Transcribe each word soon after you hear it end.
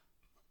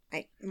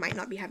I might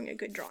not be having a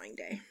good drawing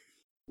day.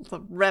 The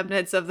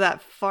remnants of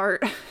that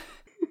fart.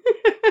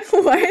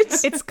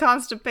 What? It's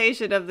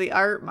constipation of the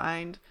art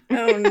mind.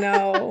 Oh,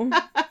 no.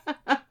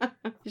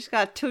 You just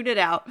gotta tune it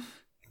out.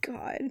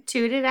 God.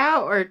 Toot it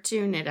out or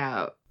tune it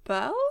out?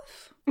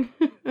 Both?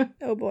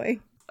 Oh, boy.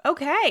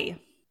 Okay.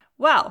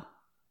 Well,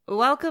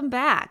 welcome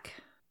back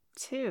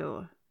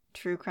to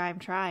True Crime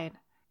Tried.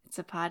 It's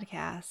a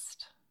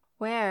podcast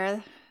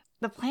where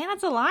the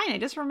planets align. I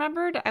just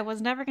remembered I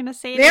was never going to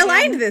say it They again.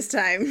 aligned this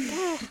time.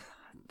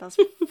 Those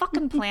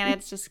fucking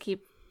planets just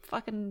keep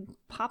fucking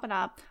popping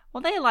up.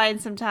 Well, they align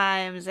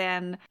sometimes,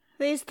 and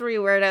these three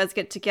weirdos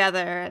get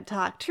together and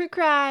talk true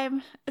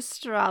crime,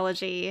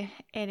 astrology,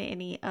 and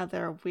any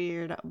other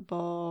weird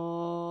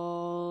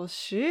bullshit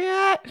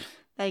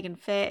that can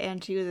fit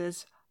into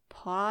this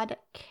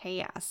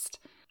podcast.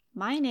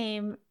 My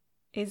name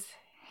is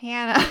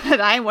Hannah,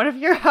 and I'm one of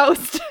your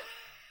hosts.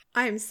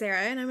 I'm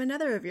Sarah, and I'm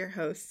another of your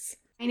hosts.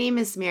 My name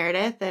is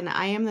Meredith, and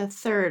I am the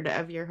third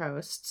of your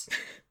hosts.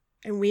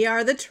 And we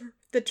are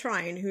the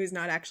trine who's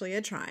not actually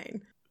a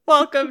trine.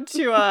 Welcome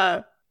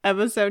to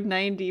episode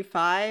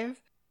 95.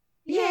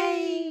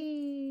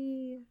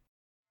 Yay!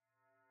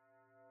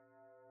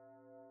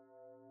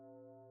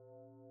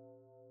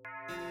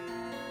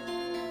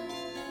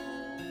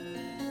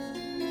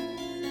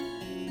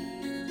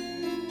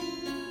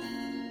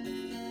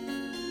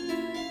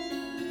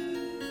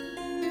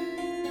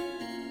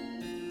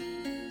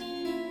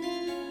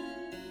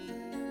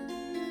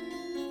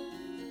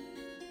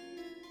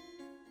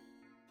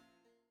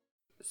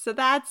 So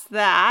that's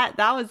that.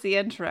 That was the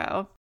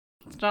intro.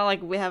 It's not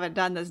like we haven't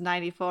done this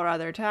 94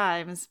 other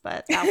times,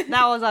 but that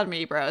was on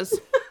me, bros.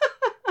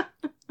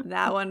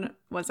 That one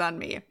was on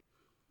me.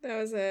 That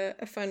was a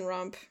fun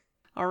romp.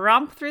 A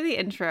romp through the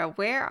intro.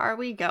 Where are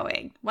we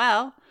going?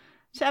 Well,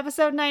 to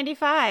episode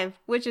 95,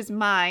 which is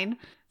mine.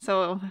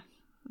 So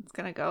it's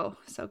going to go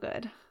so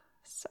good.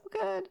 So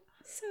good.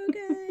 So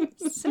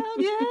good. So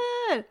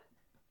good.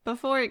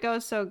 Before it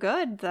goes so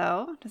good,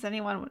 though, does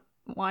anyone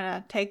want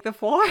to take the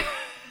floor?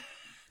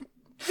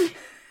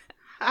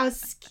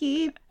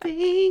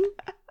 Housekeeping.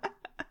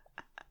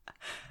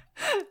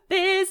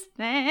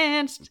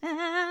 Business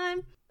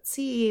time. Let's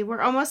see,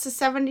 we're almost to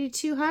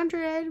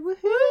 7,200. Woohoo!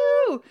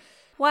 Woo!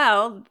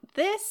 Well,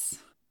 this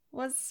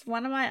was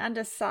one of my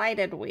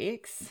undecided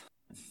weeks.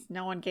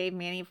 No one gave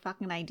me any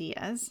fucking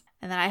ideas.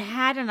 And then I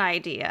had an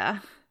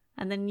idea.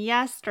 And then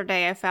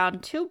yesterday I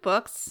found 2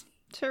 books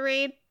to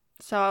read.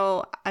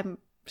 So I'm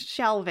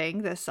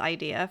shelving this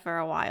idea for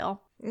a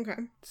while.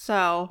 Okay.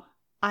 So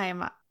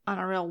I'm on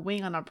a real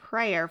wing on a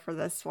prayer for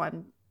this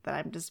one that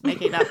I'm just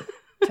making up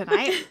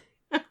tonight.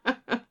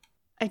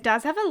 It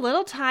does have a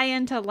little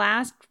tie-in to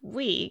last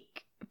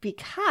week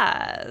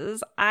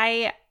because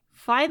I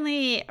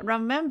finally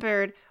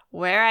remembered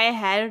where I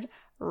had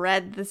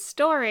read the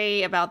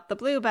story about the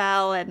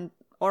Bluebell and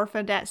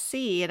Orphaned at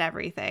Sea and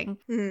everything.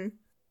 Mm-hmm.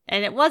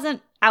 And it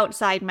wasn't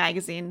Outside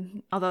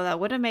Magazine, although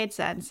that would have made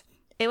sense.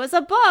 It was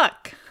a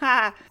book.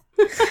 Ha!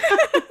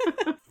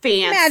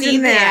 Fancy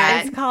Imagine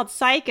that. It's called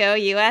Psycho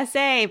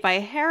USA by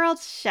Harold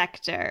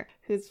Schechter,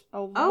 who's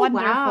a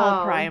wonderful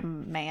wow.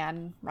 crime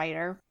man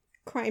writer.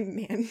 Crime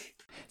man.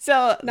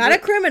 So Not a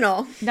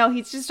criminal. No,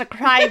 he's just a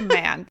crime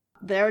man.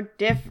 They're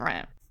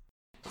different.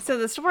 So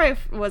the story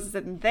was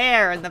in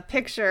there, and the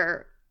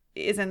picture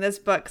is in this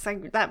book.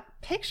 So that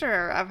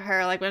picture of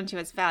her, like when she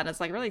was found, is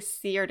like really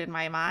seared in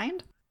my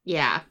mind.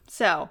 Yeah.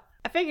 So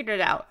I figured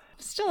it out.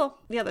 Still,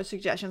 the other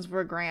suggestions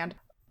were grand,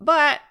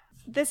 but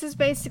this is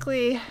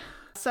basically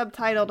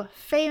subtitled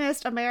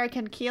 "Famous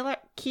American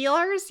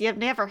Killers You've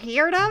Never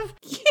Heard of."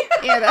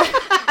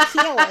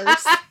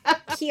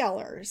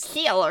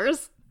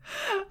 Killers.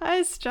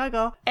 I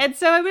struggle. And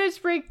so I'm going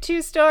to bring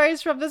 2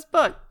 stories from this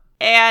book.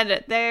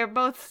 And they're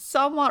both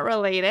somewhat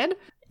related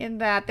in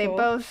that they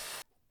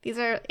these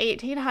are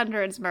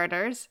 1800s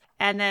murders.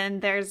 And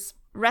then there's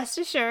Rest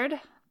Assured,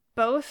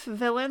 both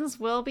villains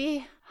will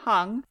be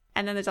hung.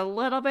 And then there's a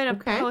little bit of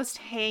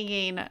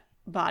post-hanging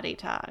body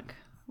talk,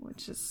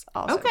 which is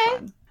also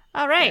fun.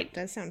 All right.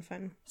 That does sound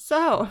fun.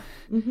 So,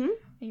 are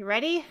you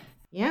ready?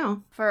 Yeah.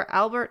 For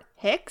Albert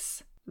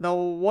Hicks, the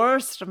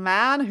worst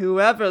man who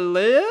ever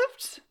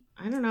lived?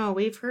 I don't know.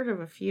 We've heard of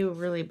a few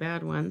really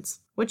bad ones.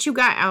 What you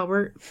got,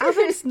 Albert?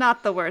 Albert's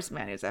not the worst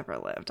man who's ever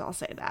lived, I'll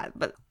say that.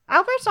 But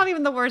Albert's not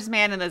even the worst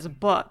man in this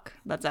book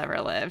that's ever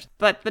lived.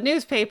 But the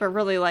newspaper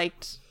really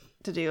liked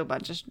to do a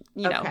bunch of,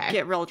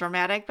 get real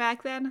dramatic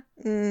back then.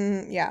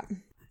 Yeah.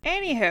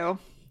 Anywho,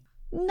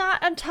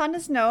 not a ton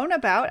is known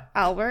about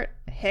Albert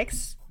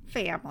Hicks'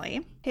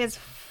 family. His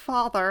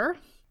father,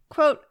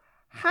 quote,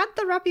 had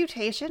the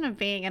reputation of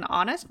being an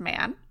honest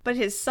man, but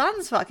his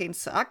sons fucking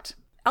sucked.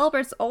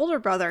 Albert's older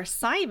brother,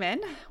 Simon,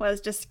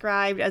 was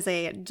described as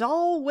a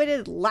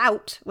dull-witted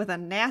lout with a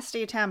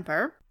nasty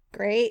temper.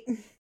 Great.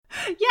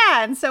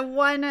 Yeah, and so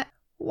one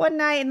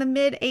night in the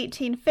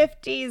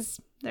mid-1850s,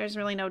 there's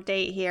really no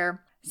date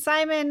here,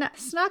 Simon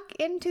snuck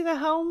into the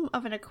home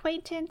of an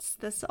acquaintance,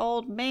 this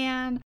old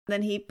man.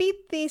 Then he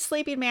beat the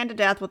sleeping man to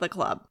death with a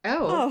club.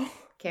 Oh.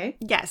 Okay.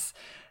 Yes.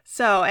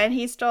 So, and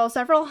he stole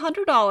several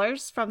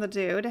 $100s from the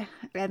dude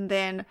and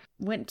then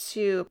went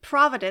to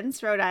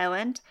Providence, Rhode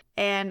Island,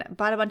 and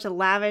bought a bunch of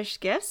lavish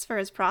gifts for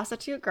his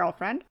prostitute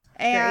girlfriend.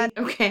 And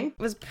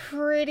was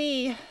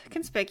pretty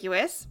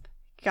conspicuous.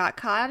 Got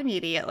caught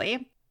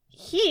immediately.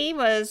 He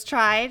was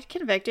tried,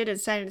 convicted, and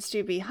sentenced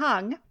to be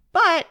hung,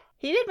 but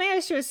he did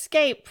manage to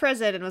escape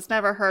prison and was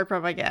never heard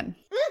from again.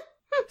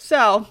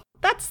 So,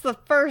 that's the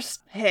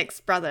first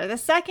Hicks brother. The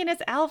second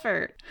is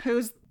Albert,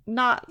 who's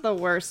not the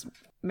worst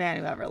man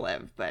who ever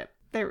lived, but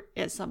there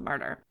is some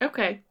murder.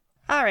 Okay.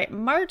 All right,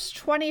 March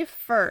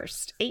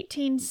 21st,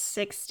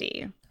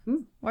 1860.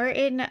 We're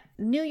in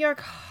New York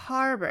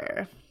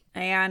Harbor,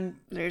 and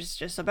there's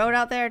just a boat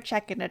out there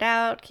checking it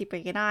out,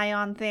 keeping an eye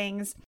on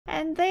things,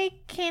 and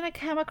they kind of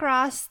come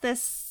across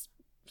this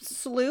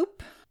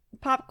sloop.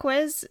 Pop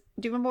quiz.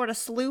 Do you remember what a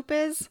sloop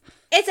is?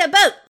 It's a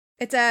boat.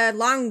 It's a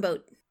long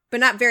boat,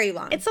 but not very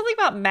long. It's something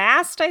about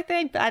mast, I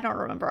think, but I don't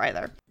remember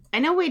either. I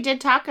know we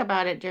did talk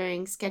about it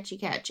during Sketchy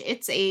Catch.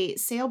 It's a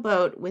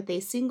sailboat with a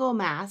single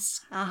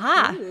mast.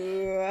 Aha.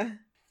 Ooh.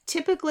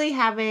 Typically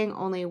having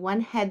only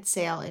one head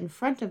sail in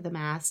front of the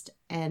mast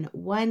and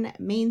one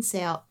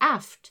mainsail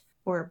aft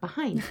or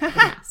behind the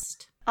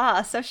mast.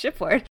 So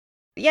shipboard.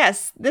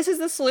 Yes, this is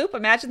the sloop.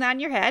 Imagine that in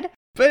your head.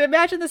 But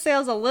imagine the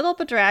sail's a little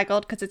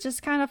bedraggled because it's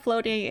just kind of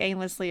floating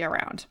aimlessly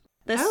around.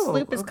 This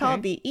sloop is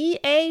called the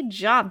E.A.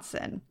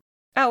 Johnson.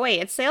 Oh,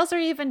 wait, its sails are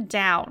even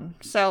down.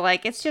 So,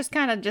 it's just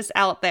kind of just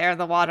out there in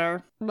the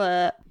water.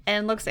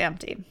 And looks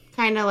empty.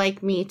 Kind of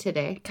like me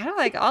today. Kind of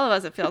like all of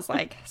us, it feels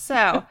like.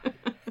 So.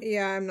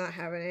 Yeah, I'm not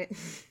having it.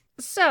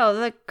 So,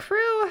 the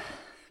crew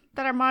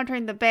that are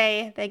monitoring the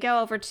bay, they go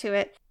over to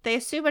it. They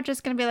assume it's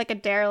just going to be like a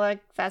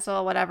derelict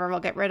vessel, whatever, we'll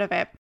get rid of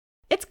it.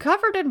 It's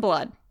covered in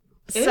blood.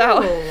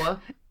 So,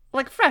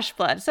 Ew. Fresh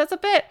blood. So, it's a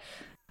bit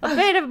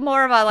of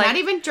more of a, not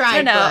even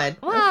dry blood.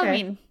 Well, okay. I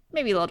mean,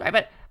 maybe a little dry,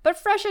 but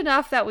fresh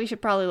enough that we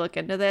should probably look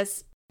into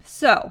this.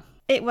 So,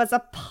 it was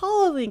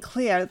appallingly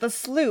clear that the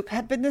sloop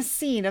had been the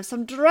scene of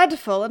some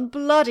dreadful and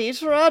bloody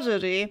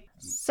tragedy.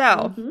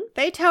 So,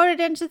 they towed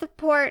it into the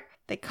port,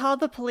 they called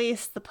the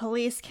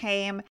police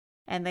came,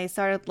 and they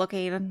started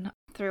looking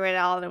through it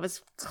all, and it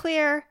was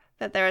clear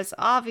that there was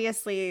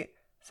obviously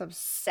some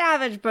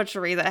savage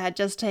butchery that had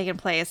just taken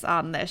place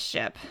on this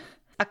ship.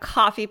 A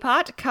coffee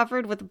pot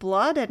covered with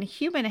blood and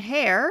human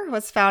hair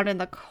was found in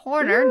the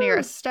corner near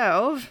a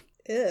stove.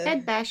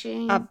 Head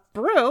bashing. A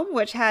broom,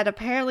 which had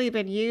apparently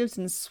been used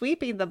in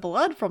sweeping the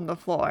blood from the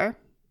floor.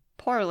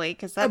 Poorly,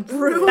 because that's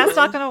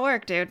not going to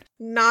work, dude.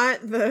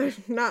 Not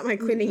my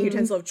cleaning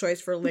utensil of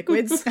choice for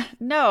liquids.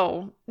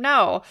 No.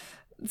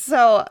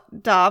 So,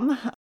 dumb.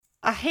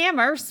 A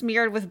hammer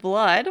smeared with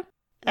blood.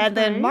 And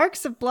then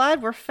marks of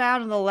blood were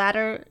found on the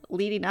ladder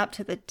leading up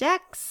to the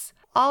decks,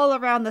 all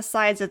around the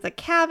sides of the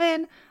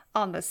cabin,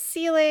 on the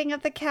ceiling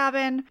of the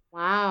cabin.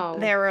 Wow.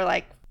 There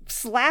were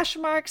slash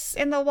marks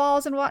in the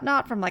walls and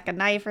whatnot from a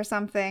knife or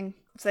something.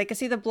 So they could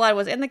see the blood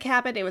was in the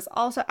cabin. It was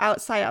also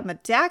outside on the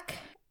deck.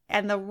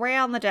 And the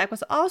rail on the deck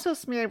was also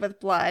smeared with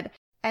blood.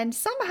 And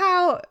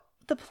somehow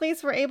the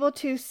police were able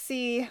to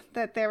see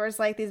that there was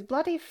these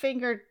bloody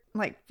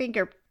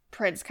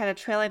fingerprints kind of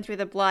trailing through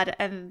the blood.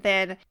 And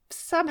then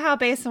somehow,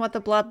 based on what the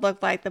blood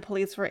looked like, the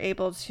police were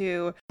able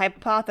to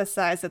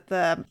hypothesize that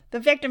the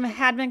victim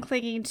had been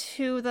clinging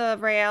to the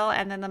rail,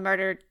 and then the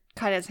murderer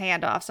cut his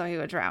hand off so he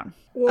would drown.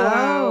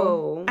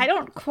 Whoa. I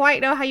don't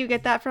quite know how you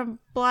get that from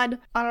blood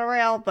on a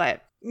rail,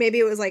 but maybe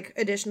it was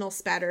additional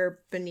spatter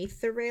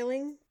beneath the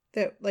railing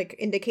that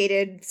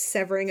indicated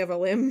severing of a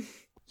limb.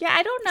 Yeah,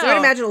 I don't know. So I'd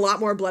imagine a lot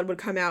more blood would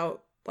come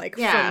out from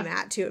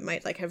that too. It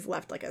might have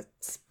left a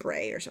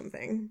spray or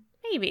something.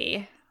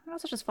 Maybe. It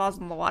also just falls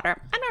in the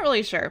water. I'm not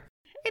really sure.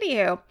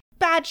 Anywho,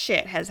 bad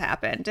shit has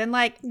happened. And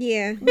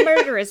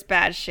murderous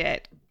bad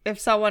shit if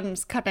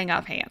someone's cutting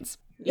off hands.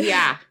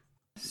 Yeah.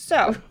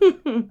 So,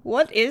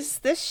 what is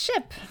this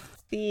ship?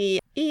 The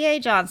E.A.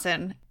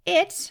 Johnson.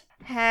 It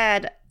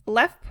had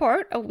left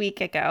port a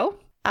week ago.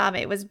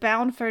 It was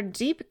bound for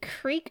Deep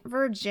Creek,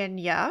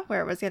 Virginia,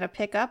 where it was going to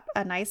pick up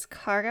a nice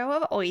cargo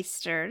of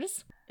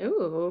oysters.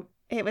 Ooh.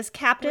 It was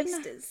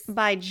captained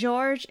by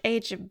George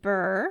H.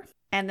 Burr,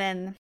 and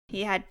then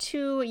he had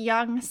 2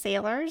 young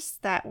sailors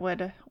that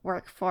would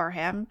work for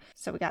him.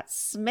 So we got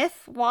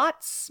Smith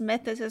Watts,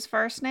 Smith is his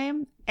first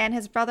name, and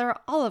his brother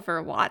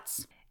Oliver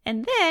Watts.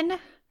 And then,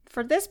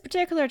 for this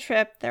particular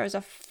trip, there was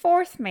a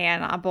 4th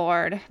man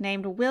aboard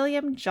named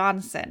William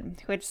Johnson,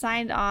 who had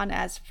signed on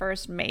as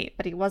first mate,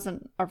 but he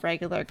wasn't a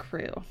regular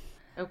crew.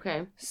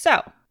 Okay.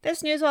 So,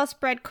 this news all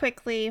spread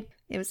quickly.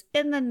 It was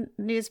in the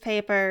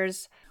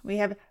newspapers. We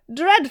have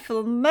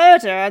dreadful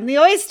murder on the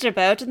oyster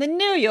boat in the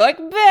New York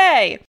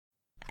Bay.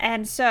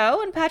 And so,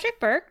 when Patrick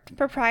Burke,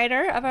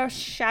 proprietor of a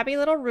shabby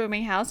little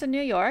rooming house in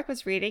New York,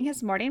 was reading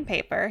his morning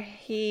paper,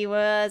 he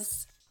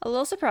was a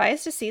little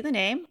surprised to see the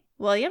name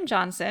William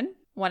Johnson,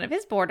 one of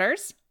his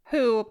boarders,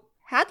 who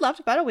had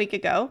left about a week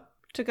ago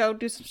to go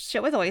do some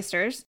shit with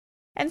oysters.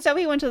 And so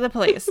he went to the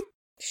police.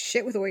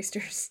 Shit with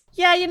oysters.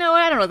 Yeah, you know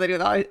what? I don't know what they do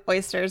with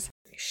oysters.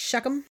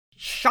 Shuck them.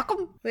 Shuck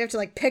them. We have to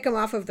like pick them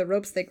off of the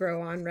ropes they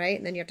grow on, right?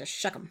 And then you have to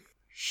shuck them.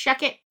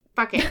 Shuck it,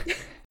 bucket.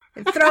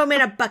 And throw them in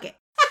a bucket.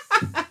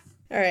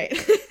 All right.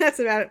 That's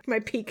about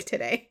my peak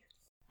today.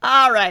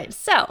 All right.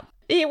 So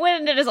he went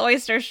and did his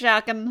oyster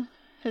shucking,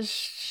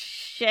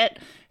 his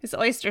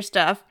oyster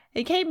stuff.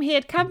 He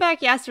had come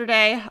back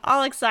yesterday,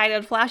 all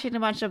excited, flashing a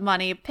bunch of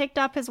money, picked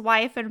up his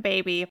wife and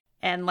baby,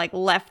 and like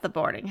left the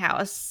boarding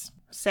house,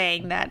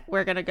 saying that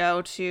we're going to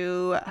go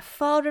to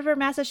Fall River,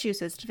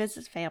 Massachusetts to visit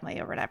his family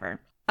or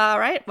whatever. All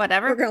right,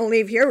 whatever. We're going to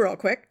leave here real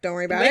quick. Don't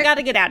worry about it. We got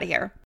to get out of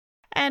here.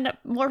 And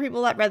more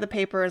people that read the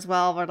paper as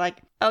well were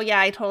like, oh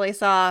yeah, I totally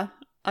saw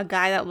a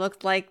guy that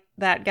looked like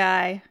that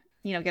guy,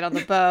 get on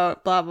the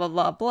boat, blah, blah,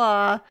 blah,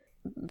 blah.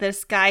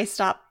 This guy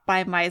stopped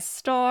by my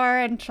store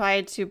and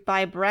tried to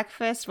buy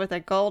breakfast with a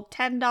gold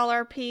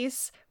 $10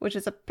 piece, which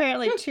is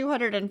apparently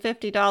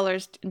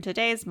 $250 in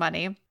today's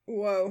money.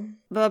 Whoa.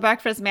 The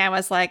breakfast man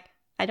was like,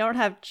 I don't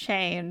have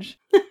change.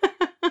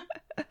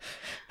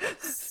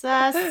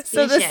 Suspicious.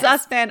 So the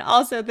suspect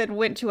also then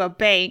went to a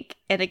bank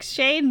and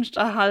exchanged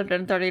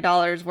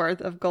 $130 worth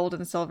of gold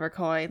and silver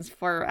coins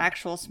for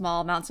actual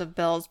small amounts of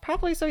bills,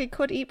 probably so he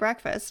could eat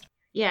breakfast.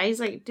 Yeah, he's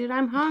like, dude,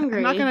 I'm hungry.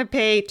 I'm not going to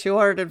pay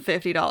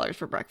 $250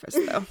 for breakfast,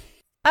 though.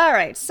 All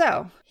right,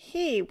 so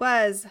he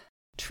was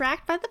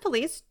tracked by the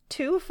police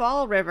to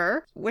Fall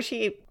River, which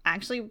he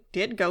actually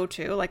did go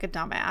to, like a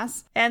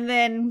dumbass. And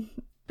then,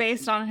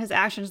 based on his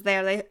actions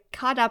there, they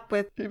caught up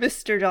with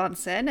Mr.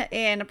 Johnson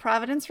in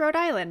Providence, Rhode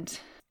Island.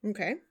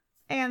 Okay.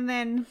 And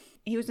then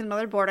he was in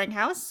another boarding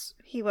house.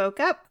 He woke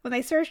up. When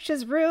they searched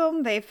his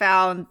room, they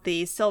found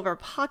the silver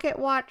pocket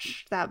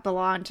watch that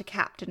belonged to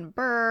Captain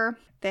Burr.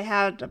 They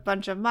had a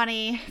bunch of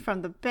money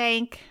from the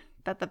bank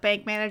that the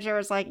bank manager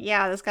was like,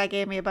 yeah, this guy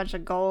gave me a bunch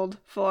of gold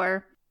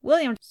for.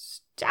 William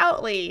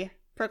stoutly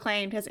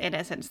proclaimed his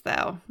innocence,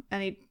 though,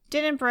 and he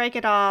didn't break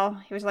it all.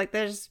 He was like,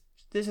 this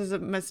is a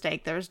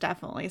mistake. There's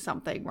definitely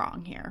something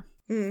wrong here.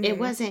 Mm-hmm. It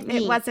wasn't me.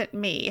 It wasn't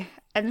me.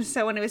 And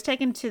so when he was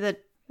taken to the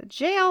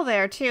jail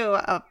there, too,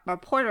 a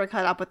reporter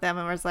caught up with them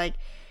and was like,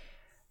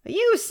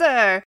 you,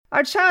 sir,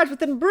 are charged with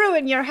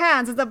imbruing your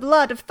hands with the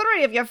blood of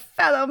 3 of your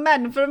fellow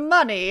men for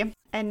money.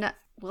 And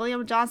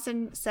William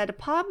Johnson said,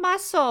 upon my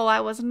soul,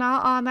 I was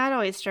not on that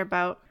oyster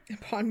boat.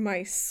 Upon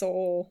my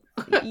soul.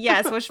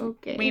 Yes, which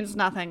means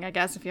nothing, I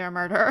guess, if you're a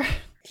murderer.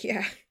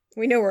 Yeah.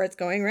 We know where it's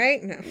going,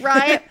 right? No.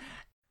 Right?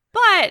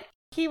 But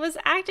he was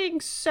acting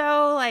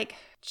so, like,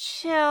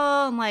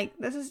 chill and like,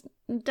 this is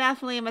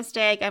definitely a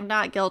mistake. I'm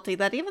not guilty.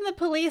 That even the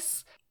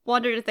police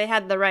wondered if they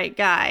had the right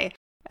guy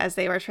as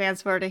they were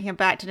transporting him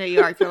back to New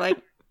York. They're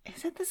like,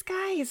 is it this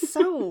guy? He's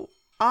so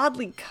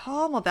oddly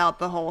calm about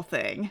the whole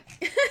thing.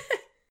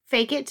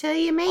 Fake it till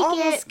you make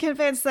Almost it.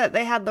 convinced that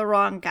they had the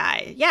wrong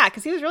guy. Yeah,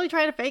 because he was really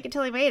trying to fake it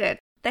till he made it.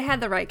 They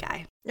had the right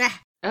guy. Yeah.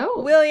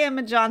 Oh.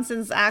 William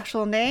Johnson's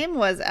actual name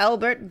was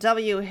Albert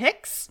W.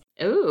 Hicks.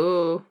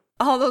 Ooh.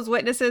 All those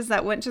witnesses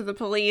that went to the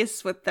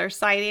police with their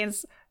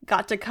sightings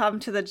got to come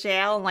to the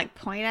jail and like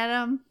point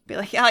at him. Be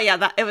like, oh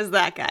yeah, it was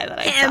that guy that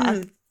I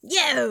saw.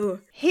 Yo!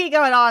 He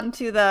got on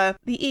to the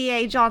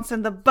E.A.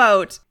 Johnson, the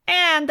boat,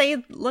 and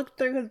they looked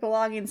through his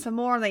belongings some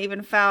more, and they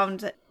even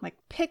found, like,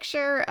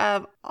 picture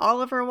of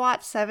Oliver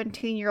Watt's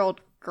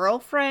 17-year-old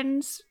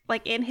girlfriends,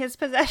 like, in his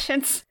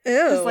possessions. Ew.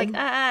 It's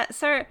like,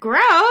 sir.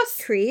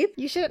 Gross. Creep.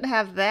 You shouldn't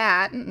have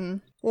that. Mm-mm.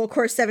 Well, of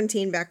course,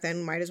 17 back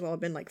then might as well have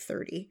been like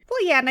 30.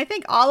 Well, yeah, and I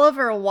think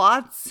Oliver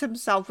Watts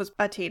himself was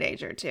a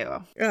teenager,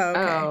 too.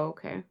 Oh,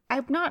 okay.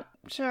 I'm not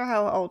sure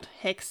how old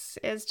Hicks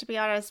is, to be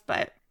honest,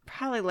 but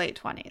probably late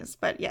 20s.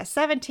 But yeah,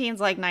 17's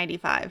like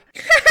 95.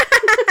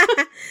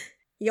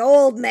 You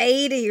old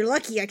maid, you're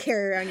lucky I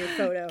carry around your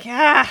photo.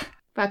 Gah.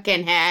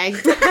 Fucking hag.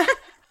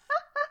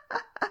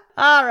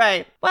 All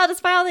right. Well,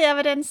 despite all the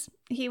evidence,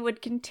 he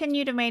would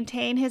continue to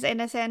maintain his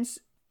innocence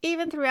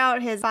even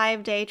throughout his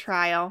 5-day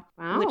trial,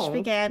 which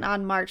began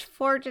on March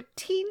 14th,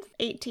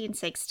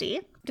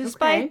 1860.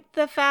 Despite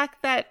the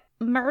fact that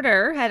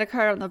murder had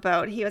occurred on the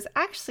boat, he was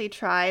actually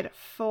tried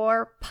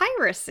for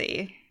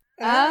piracy.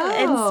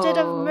 Instead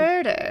of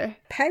murder.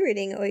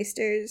 Pirating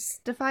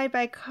oysters. Defined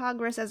by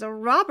Congress as a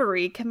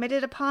robbery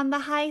committed upon the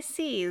high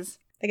seas.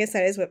 I guess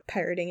that is what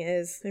pirating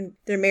is. And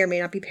there may or may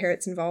not be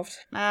parrots involved.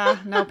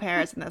 No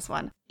parrots in this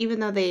one. Even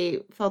though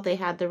they felt they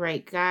had the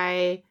right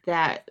guy,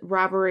 that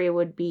robbery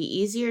would be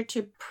easier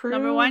to prove.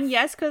 Number 1,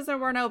 yes, because there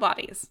were no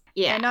bodies.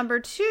 Yeah. And number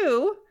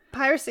 2,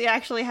 piracy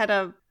actually had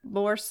a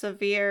more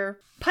severe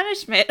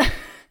punishment.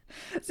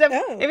 So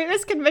if he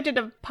was convicted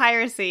of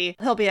piracy,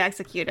 he'll be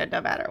executed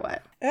no matter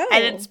what. Oh.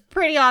 And it's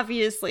pretty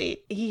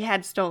obviously he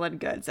had stolen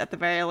goods at the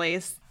very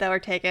least that were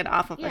taken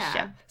off of a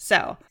ship.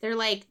 So they're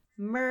like,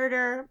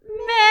 murder,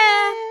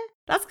 meh.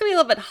 That's going to be a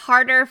little bit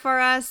harder for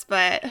us,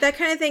 but that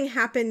kind of thing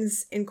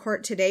happens in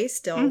court today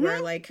still, where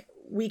like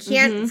we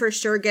can't for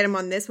sure get him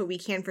on this, but we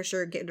can for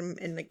sure get him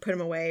and like put him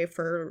away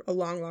for a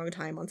long, long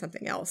time on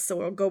something else. So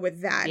we'll go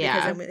with that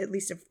because then at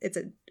least if it's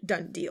a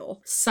done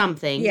deal.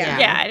 Something.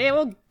 Yeah, and it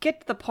will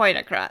get the point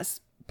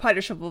across.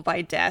 Punishable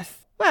by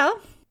death.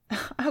 Well,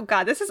 Oh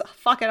God, this is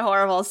fucking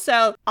horrible.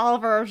 So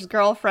Oliver's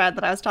girlfriend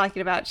that I was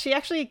talking about, she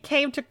actually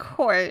came to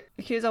court.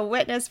 She was a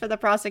witness for the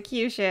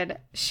prosecution.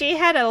 She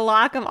had a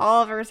lock of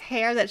Oliver's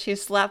hair that she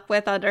slept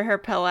with under her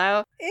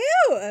pillow.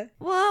 Ew.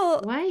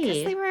 Well, why?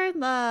 because they were in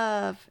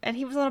love, and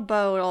he was on a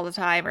boat all the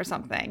time or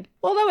something.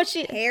 Well, no, but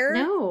hair?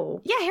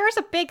 No. Yeah, hair was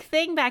a big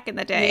thing back in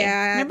the day.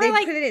 Yeah, remember, they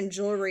like, put it in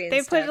jewelry and they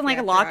stuff. put it in,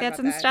 like, lockets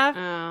and stuff.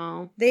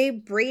 Oh. They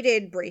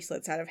braided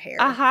bracelets out of hair.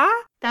 Uh-huh.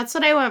 That's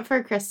what I want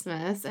for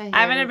Christmas. I'm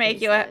going to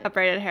make you a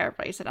braided hair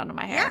bracelet onto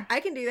my hair. Yeah, I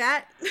can do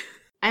that.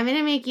 I'm going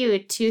to make you a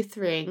tooth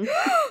ring.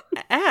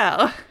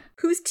 Oh.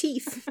 Whose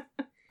teeth?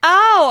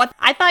 Oh,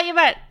 I thought you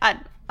meant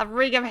a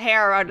ring of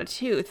hair around a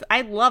tooth.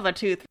 I love a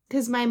tooth.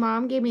 Because my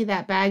mom gave me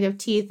that bag of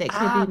teeth that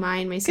could be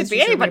mine, my could sisters,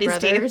 be anybody's or my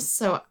brothers. teeth.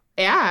 So,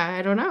 yeah,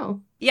 I don't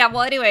know. Yeah,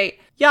 well, anyway,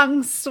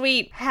 young,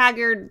 sweet,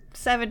 haggard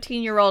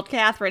 17-year-old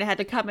Catherine had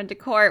to come into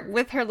court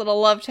with her little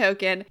love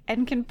token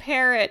and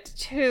compare it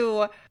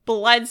to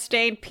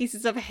blood-stained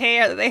pieces of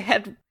hair that they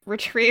had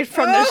retrieved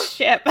from the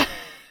ship.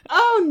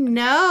 Oh,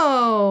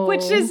 no.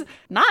 Which is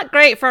not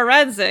great for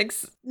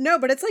forensics. No,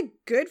 but it's, like,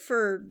 good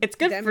for It's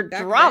good them for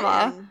back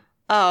drama. then.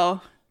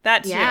 Oh,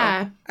 that too.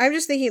 Yeah. I'm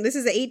just thinking, this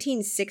is the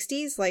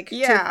 1860s? Like,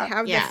 to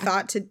have the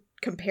thought to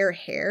compare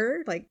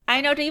hair? Like,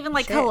 I know, to even,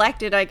 like,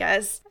 collect it, I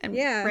guess, and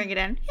bring it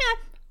in.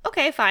 Yeah,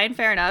 okay, fine,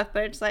 fair enough.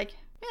 But it's like,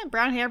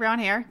 brown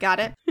hair, got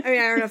it. I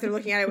mean, I don't know if they're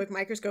looking at it with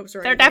microscopes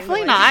or They're anything.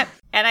 definitely not.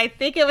 And I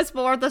think it was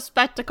more the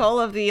spectacle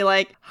of the,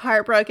 like,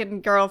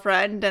 heartbroken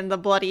girlfriend and the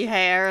bloody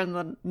hair and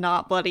the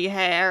not bloody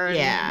hair. And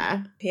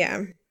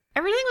Yeah.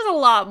 everything was a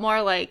lot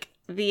more like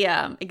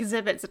the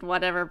exhibits and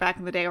whatever back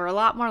in the day were a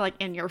lot more like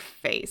in your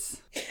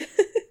face.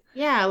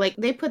 Yeah, like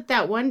they put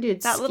that one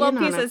dude's that skin little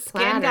piece on a of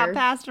skin platter. got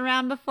passed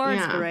around before.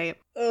 Yeah. It's great.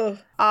 Ugh.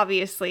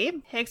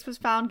 Obviously, Hicks was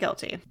found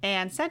guilty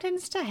and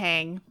sentenced to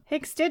hang.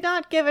 Hicks did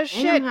not give a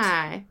shit. Aim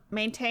high.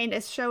 Maintained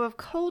a show of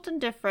cold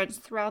indifference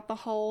throughout the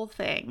whole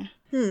thing.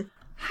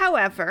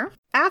 However,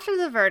 after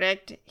the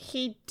verdict,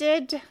 he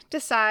did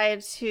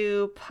decide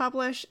to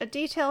publish a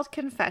detailed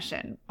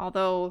confession,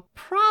 although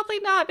probably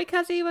not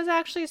because he was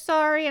actually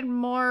sorry and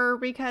more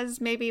because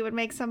maybe it would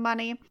make some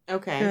money.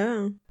 Okay.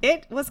 Oh.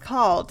 It was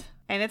called,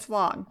 and it's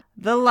long,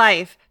 The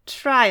Life,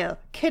 Trial,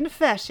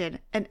 Confession,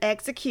 and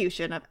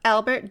Execution of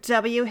Albert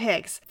W.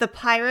 Hicks, the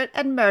Pirate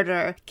and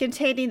Murderer,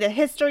 containing the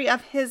history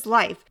of his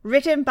life,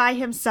 written by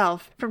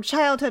himself, from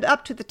childhood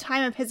up to the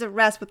time of his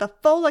arrest, with a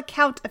full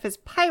account of his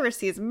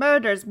piracies,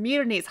 murders,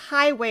 mutinies,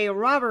 highway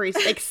robberies,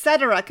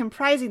 etc.,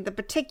 comprising the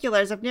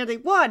particulars of nearly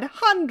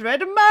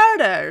 100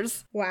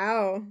 murders.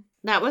 Wow.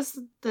 That was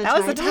the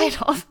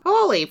title.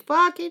 Holy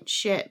fucking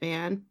shit,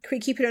 man. Can we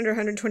keep it under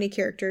 120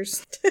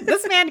 characters?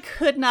 This man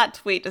could not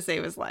tweet to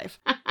save his life.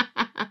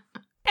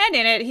 And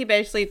in it, he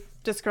basically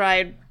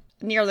described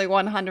nearly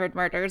 100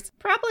 murders.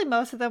 Probably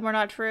most of them were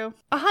not true.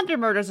 100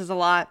 murders is a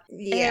lot.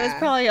 Yeah. It was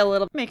probably a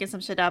little making some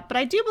shit up. But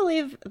I do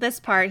believe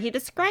this part. He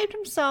described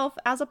himself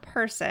as a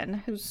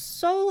person whose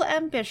sole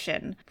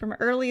ambition from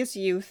earliest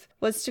youth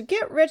was to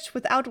get rich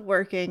without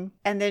working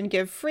and then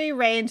give free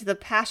rein to the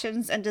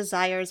passions and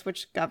desires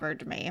which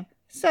governed me.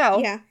 So,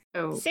 yeah.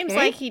 Seems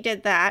like he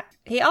did that.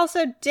 He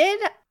also did,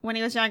 when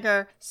he was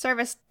younger,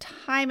 service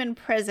time in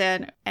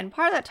prison, and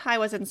part of that time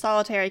was in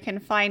solitary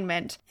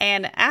confinement.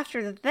 And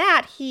after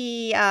that,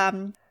 he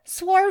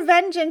swore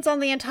vengeance on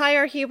the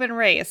entire human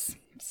race.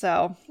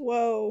 So,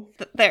 whoa,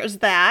 there's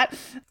that.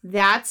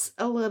 That's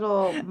a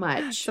little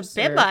much. It's a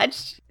bit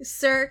much.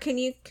 Sir, we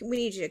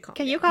need you to calm down.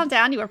 Can you calm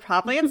down? You were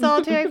probably in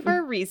solitary for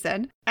a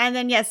reason. And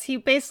then, yes, he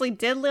basically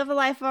did live the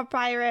life of a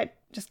pirate.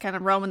 Just kind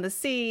of roaming the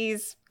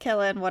seas,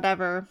 killing,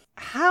 whatever.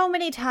 How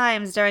many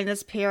times during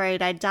this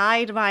period I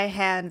dyed my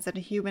hands in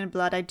human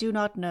blood, I do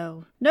not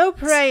know. No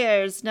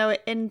prayers, no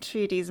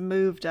entreaties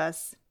moved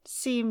us.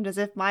 Seemed as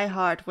if my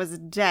heart was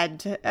dead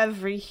to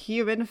every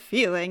human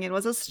feeling and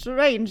was a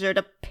stranger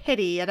to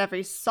pity and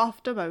every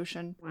soft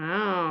emotion.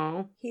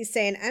 Wow. He's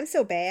saying, I'm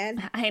so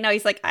bad. I know,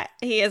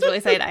 he is really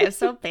saying, I am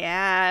so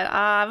bad.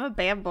 I'm a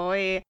bad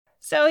boy.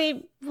 So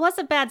he was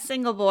a bad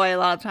single boy a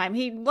lot of the time.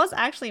 He was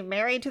actually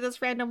married to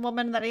this random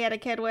woman that he had a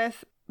kid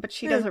with, but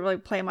she doesn't really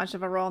play much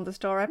of a role in the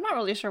story. I'm not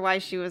really sure why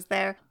she was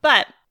there.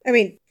 But I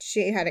mean,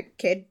 she had a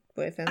kid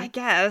with him. I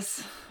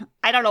guess.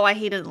 I don't know why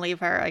he didn't leave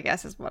her, I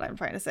guess is what I'm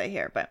trying to say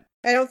here. But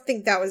I don't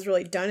think that was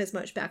really done as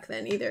much back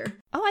then either.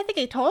 Oh, I think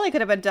it totally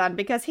could have been done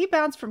because he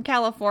bounced from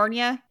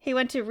California. He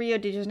went to Rio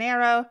de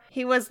Janeiro.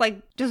 He was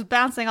like just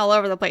bouncing all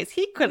over the place.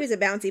 He was a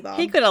bouncy ball.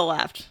 He could have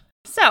left.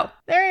 So,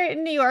 they're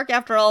in New York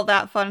after all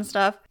that fun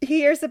stuff. He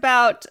hears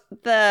about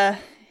the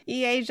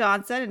E.A.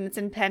 Johnson and its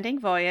impending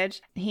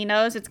voyage. He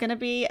knows it's going to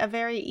be a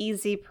very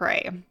easy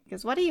prey.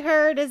 Because what he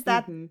heard is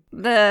that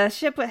the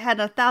ship had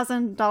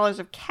 $1,000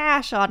 of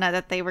cash on it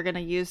that they were going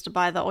to use to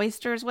buy the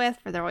oysters with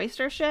for their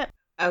oyster ship.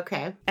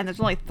 Okay. And there's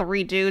only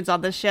 3 dudes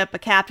on the ship, a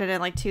captain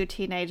and like 2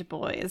 teenage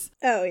boys.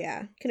 Oh,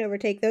 yeah. Can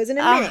overtake those in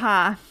a minute.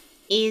 Uh-huh.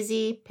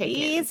 Easy pickings.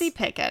 Easy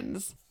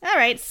pickings. All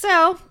right,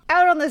 so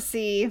out on the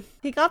sea,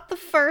 he got the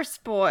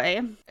first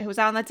boy who was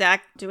on the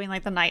deck doing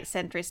like the night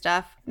sentry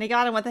stuff. And he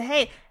got him with a,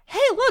 hey,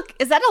 look,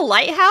 is that a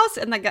lighthouse?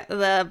 And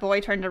the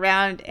boy turned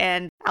around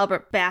and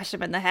Albert bashed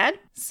him in the head.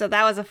 So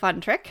that was a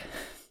fun trick.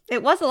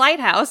 It was a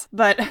lighthouse,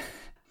 but...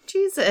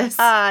 Jesus.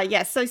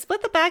 Yes, so he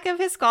split the back of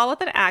his skull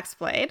with an axe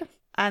blade.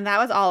 And that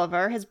was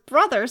Oliver. His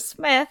brother,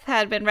 Smith,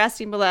 had been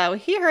resting below.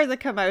 He heard the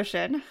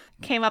commotion,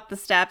 came up the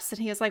steps,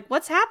 and he was like,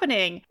 what's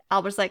happening?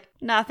 Albert's like,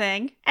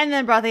 nothing. And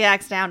then brought the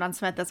axe down on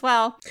Smith as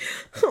well.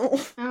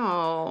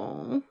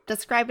 Oh.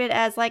 Described it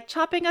as like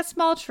chopping a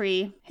small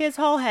tree. His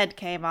whole head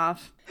came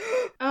off.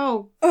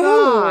 Oh,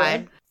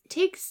 God.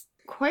 Takes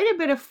quite a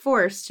bit of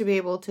force to be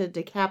able to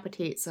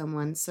decapitate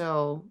someone,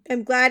 so...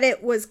 I'm glad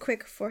it was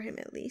quick for him,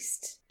 at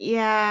least.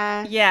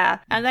 Yeah. Yeah.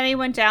 And then he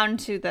went down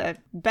to the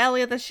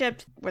belly of the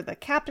ship where the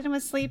captain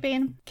was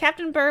sleeping.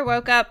 Captain Burr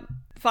woke up,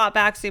 fought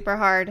back super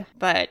hard,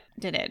 but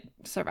didn't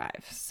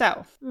survive.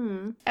 So,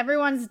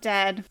 everyone's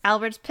dead.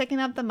 Albert's picking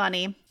up the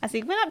money. As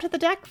he went up to the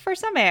deck for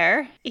some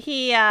air,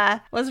 he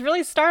was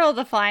really startled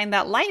to find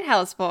that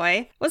lighthouse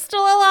boy was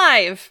still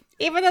alive,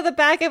 even though the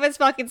back of his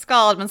fucking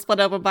skull had been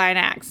split open by an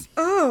axe.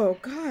 Oh,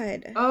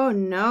 God. Oh,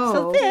 no.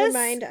 So this... Never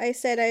mind, I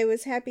said I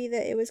was happy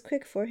that it was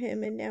quick for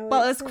him, and now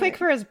Well, it was quick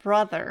for his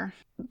brother.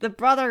 The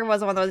brother was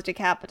the one that was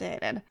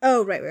decapitated.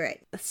 Oh,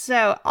 right.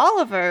 So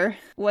Oliver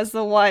was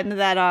the one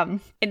that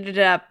ended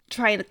up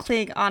trying to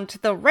cling onto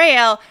the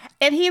rail,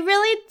 and he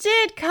really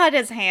did cut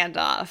his hand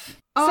off.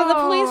 So the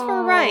police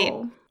were right.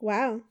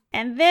 Wow.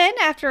 And then,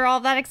 after all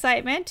that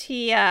excitement,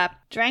 he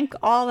drank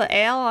all the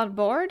ale on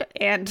board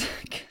and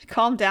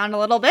calmed down a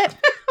little bit.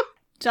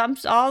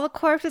 Dumped all the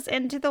corpses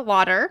into the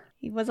water.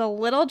 He was a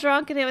little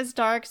drunk and it was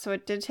dark, so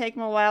it did take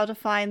him a while to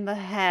find the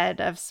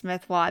head of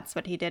Smith Watts,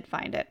 but he did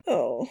find it.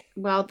 Oh.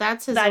 Well,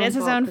 that's his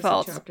own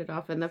fault. He chopped it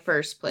off in the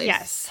first place.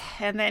 Yes.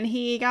 And then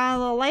he got a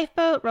little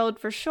lifeboat, rowed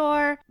for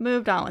shore,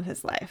 moved on with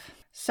his life.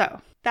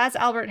 So, that's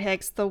Albert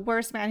Hicks, the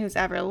worst man who's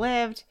ever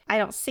lived. I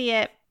don't see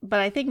it, but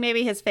I think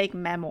maybe his fake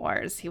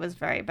memoirs, he was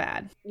very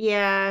bad.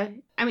 Yeah.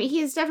 I mean,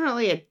 he's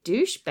definitely a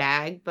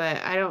douchebag, but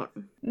I don't...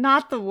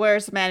 Not the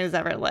worst man who's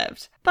ever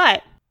lived.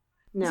 But...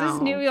 No. This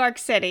is New York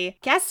City.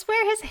 Guess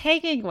where his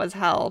hanging was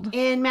held?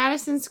 In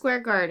Madison Square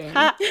Garden.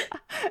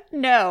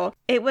 No,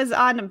 it was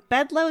on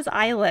Bedloe's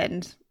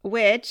Island,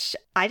 which,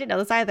 I didn't know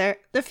this either,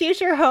 the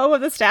future home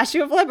of the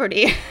Statue of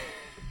Liberty.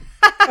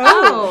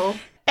 Oh.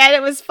 And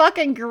it was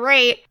fucking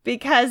great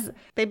because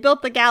they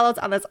built the gallows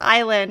on this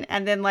island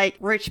and then like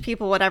rich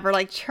people, whatever,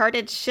 like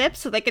chartered ships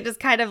so they could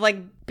just kind of like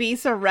be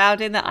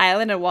surrounding the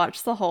island and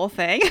watch the whole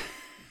thing.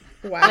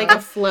 Wow. Like a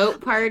float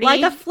party?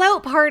 Like a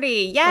float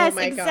party. Yes, Oh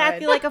my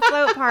exactly God. like a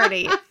float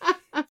party.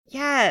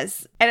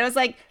 Yes. And it was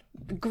like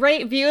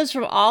great views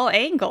from all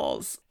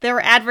angles. There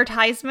were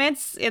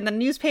advertisements in the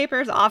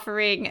newspapers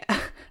offering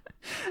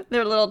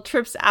their little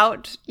trips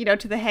out,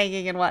 to the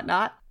hanging and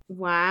whatnot.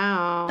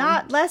 Wow.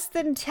 Not less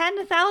than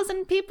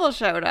 10,000 people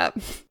showed up.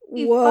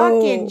 Whoa.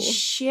 Fucking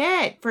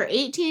shit. For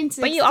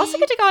 1860? But you also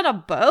get to go on a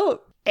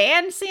boat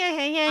and see a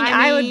hanging.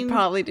 I would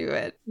probably do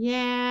it.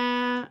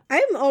 Yeah.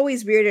 I'm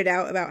always weirded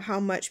out about how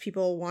much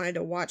people wanted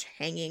to watch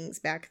hangings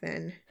back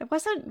then. There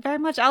wasn't very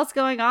much else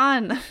going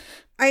on.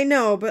 I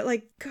know, but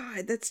like,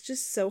 God, that's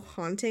just so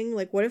haunting.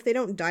 Like, what if they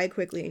don't die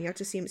quickly and you have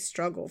to see them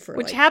struggle for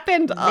Which like,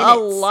 happened minutes? a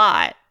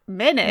lot.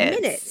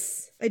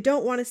 Minutes. I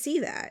don't want to see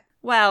that.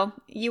 Well,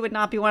 you would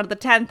not be one of the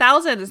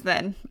 10,000s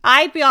then.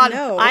 I'd be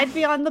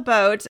on the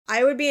boat.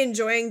 I would be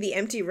enjoying the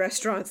empty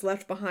restaurants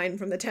left behind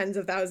from the tens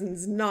of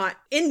thousands, not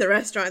in the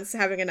restaurants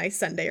having a nice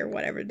Sunday or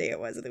whatever day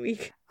it was of the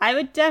week. I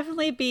would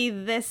definitely be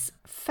this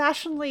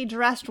fashionably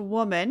dressed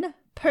woman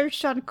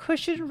perched on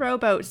cushioned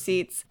rowboat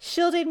seats,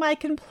 shielding my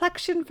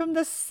complexion from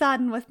the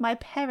sun with my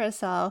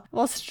parasol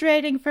while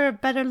straining for a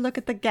better look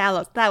at the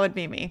gallows. That would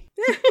be me.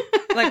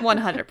 Like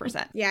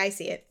 100%. Yeah, I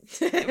see it.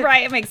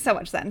 Right, it makes so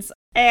much sense.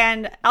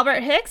 And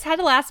Albert Hicks had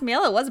a last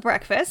meal. It was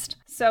breakfast.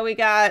 So we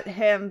got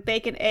him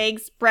bacon,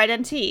 eggs, bread,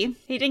 and tea.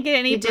 He didn't get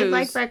any booze. He did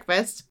like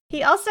breakfast.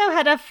 He also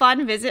had a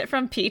fun visit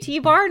from P.T.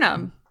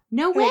 Barnum.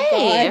 No way.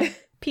 Oh, God.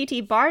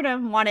 P.T.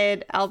 Barnum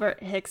wanted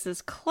Albert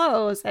Hicks's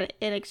clothes, and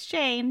in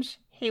exchange,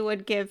 he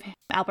would give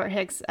Albert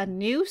Hicks a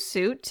new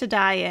suit to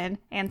dye in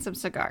and some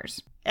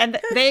cigars. And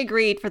they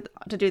agreed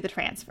to do the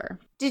transfer.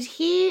 Did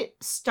he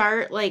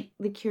start like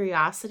the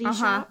curiosity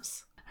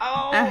shops?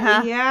 Oh,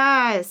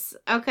 yes.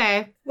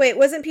 Okay. Wait,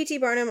 wasn't P.T.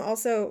 Barnum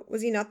also,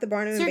 was he not the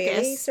Barnum and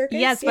Bailey circus?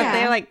 Yes, but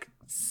they're like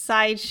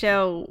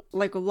sideshow,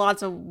 like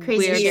lots of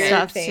crazy weird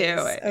stuff things. too. It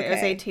was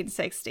Okay.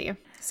 1860.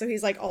 So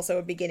he's like also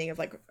a beginning of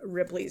like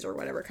Ripley's or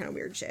whatever kind of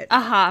weird shit.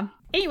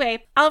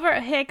 Anyway,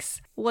 Albert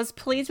Hicks was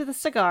pleased with the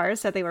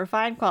cigars, said they were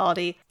fine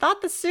quality,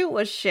 thought the suit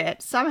was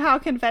shit, somehow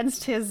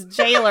convinced his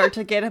jailer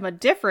to get him a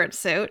different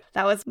suit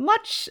that was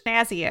much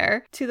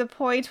snazzier, to the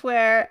point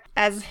where,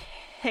 as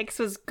Hicks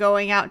was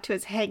going out to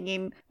his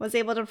hanging, was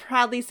able to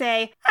proudly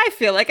say, "I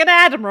feel like an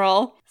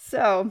admiral."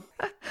 So,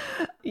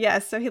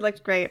 yes, so he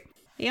looked great.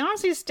 He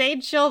honestly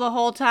stayed chill the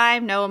whole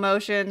time, no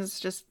emotions,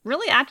 just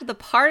really acted the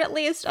part, at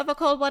least, of a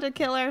cold-blooded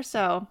killer,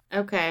 so...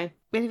 Okay.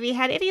 If he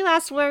had any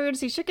last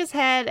words, he shook his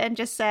head and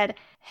just said,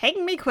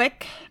 "Hang me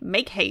quick,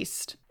 make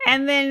haste."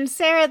 And then,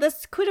 Sarah,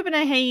 this could have been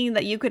a hanging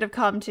that you could have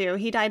come to.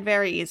 He died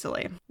very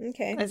easily.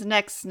 Okay. His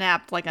neck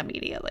snapped,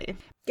 immediately.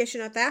 Guess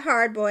you're not that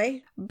hard,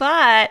 boy.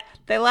 But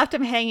they left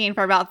him hanging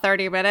for about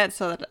 30 minutes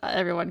so that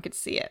everyone could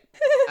see it.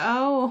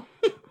 Oh.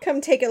 Come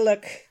take a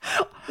look.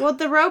 Well,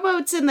 the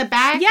rowboats in the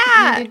back.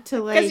 Yeah.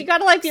 Because you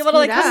gotta, be able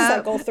to,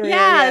 cycle through.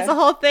 Yeah, it's a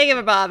whole thing of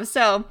a Bob.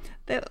 So...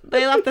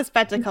 They left the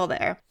spectacle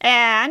there.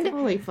 And...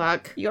 Holy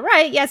fuck. You're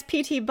right. Yes,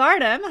 P.T.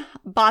 Barnum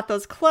bought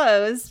those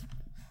clothes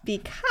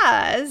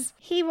because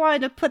he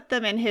wanted to put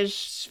them in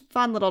his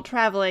fun little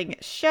traveling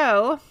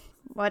show.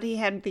 He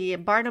had the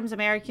Barnum's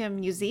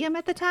American Museum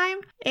at the time,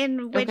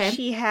 in which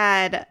he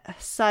had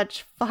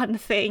such fun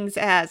things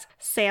as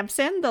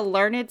Samson, the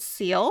Learned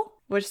Seal,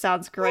 which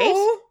sounds great.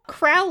 Oh.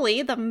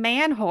 Crowley, the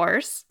Man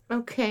Horse.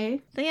 Okay.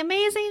 The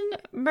Amazing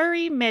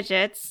Murray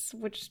Midgets,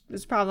 which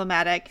is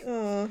problematic.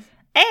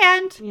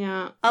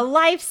 And a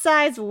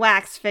life-size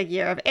wax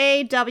figure of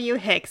A.W.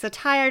 Hicks,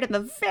 attired in the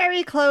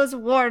very clothes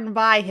worn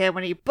by him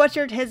when he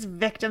butchered his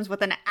victims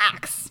with an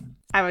axe.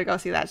 I would go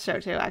see that show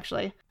too,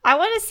 actually. I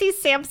want to see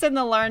Samson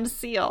the Learned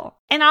Seal.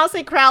 And I'll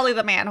say Crowley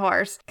the Man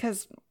Horse,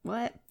 because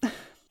what?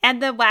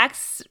 And the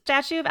wax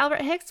statue of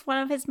Albert Hicks, one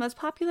of his most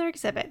popular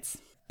exhibits.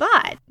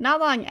 But not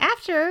long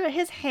after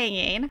his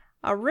hanging,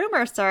 a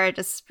rumor started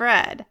to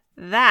spread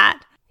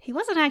that he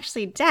wasn't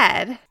actually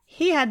dead.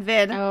 He had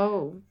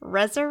been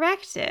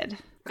resurrected.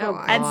 Oh,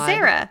 God. And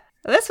Sarah,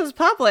 this was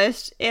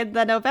published in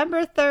the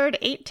November 3rd,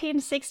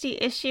 1860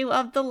 issue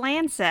of The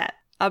Lancet,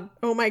 a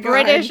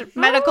British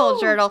medical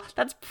journal.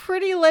 That's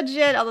pretty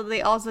legit, although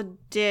they also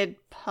did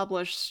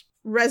publish...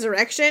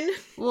 Resurrection?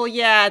 Well,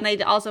 yeah, and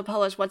they also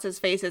published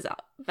What's-His-Face's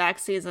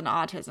Vaccines and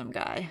Autism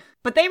guy.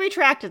 But they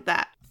retracted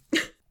that.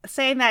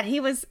 Saying that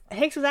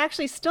Hicks was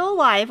actually still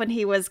alive when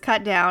he was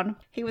cut down.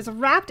 He was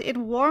wrapped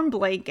in warm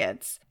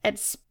blankets and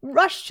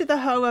rushed to the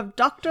home of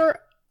Dr.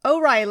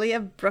 O'Reilly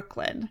of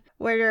Brooklyn,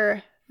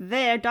 where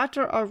there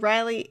Dr.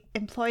 O'Reilly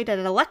employed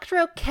an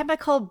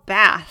electrochemical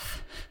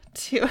bath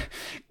to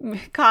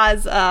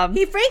cause...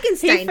 He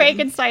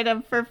Frankensteined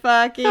him for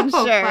fucking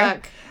sure.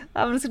 Fuck.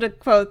 I'm just going to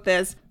quote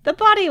this. The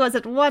body was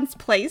at once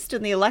placed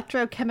in the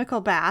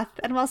electrochemical bath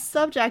and was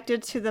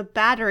subjected to the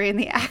battery and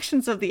the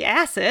actions of the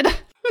acid...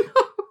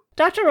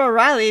 Dr.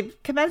 O'Reilly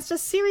commenced a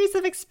series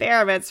of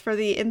experiments for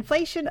the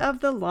inflation of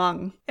the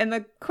lung. In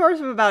the course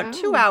of about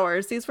 2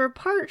 hours, these were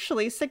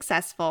partially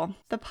successful.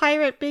 The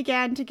pirate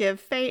began to give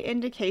faint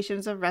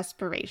indications of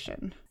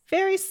respiration.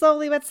 Very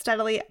slowly but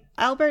steadily,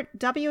 Albert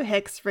W.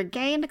 Hicks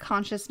regained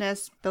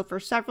consciousness, though for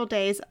several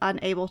days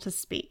unable to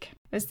speak.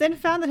 It was then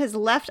found that his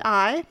left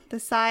eye,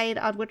 the side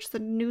on which the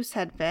noose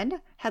had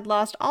been, had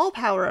lost all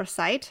power of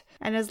sight,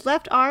 and his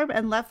left arm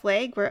and left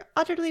leg were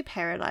utterly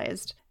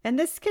paralyzed. In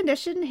this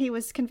condition, he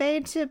was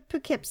conveyed to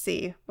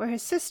Poughkeepsie, where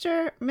his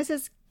sister,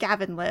 Mrs.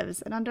 Gavin,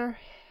 lives, and under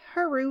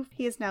her roof,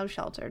 he is now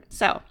sheltered.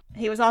 So,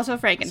 he was also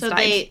Frankenstein. So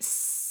they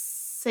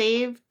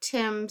saved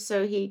him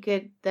so he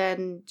could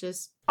then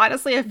just...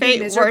 Honestly, a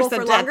fate worse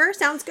than for longer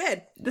sounds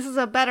good. This is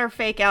a better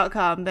fake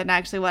outcome than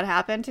actually what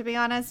happened, to be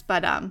honest.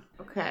 But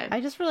okay, I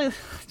just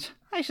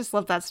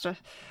love that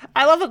stuff.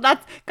 I love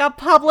that got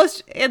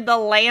published in the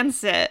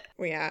Lancet.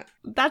 Yeah,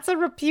 that's a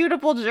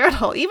reputable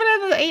journal, even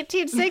in the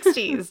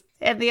 1860s.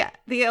 And the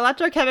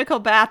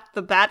electrochemical bath,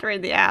 the battery,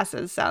 and the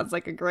acids sounds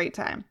like a great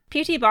time.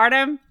 P.T.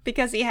 Barnum,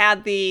 because he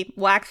had the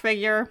wax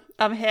figure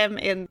of him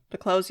in the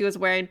clothes he was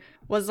wearing,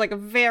 was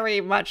very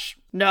much,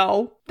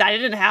 no, that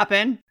didn't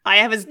happen. I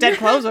have his dead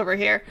clothes over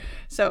here.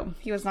 So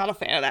he was not a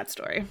fan of that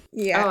story.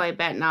 Yeah. Oh, I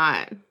bet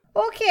not.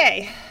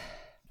 Okay.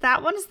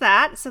 That one's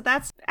that. So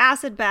that's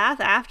acid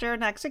bath after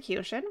an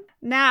execution.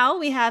 Now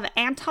we have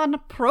Anton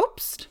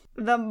Probst,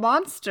 the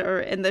monster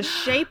in the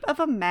shape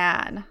of a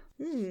man.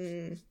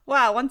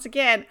 Wow, once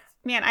again,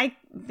 man, I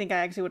think I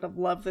actually would have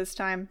loved this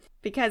time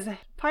because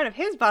part of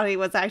his body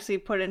was actually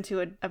put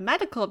into a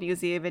medical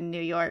museum in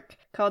New York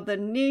called the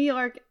New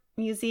York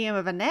Museum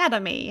of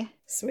Anatomy.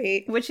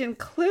 Sweet. Which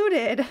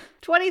included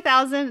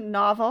 20,000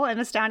 novel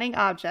and astounding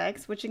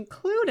objects, which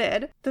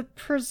included the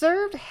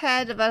preserved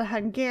head of a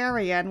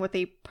Hungarian with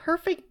a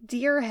perfect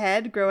deer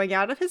head growing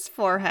out of his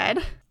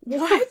forehead.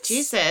 What?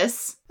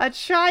 Jesus. A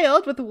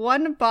child with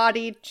one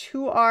body,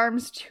 2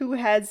 arms, 2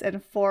 heads,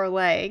 and 4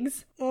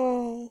 legs.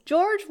 Oh.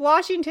 George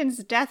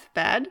Washington's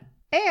deathbed.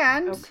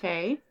 And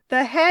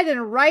the head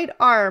and right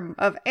arm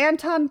of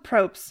Anton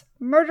Probst,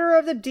 murderer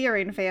of the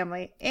Deering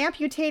family,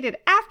 amputated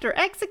after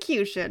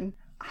execution.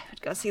 I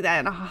would go see that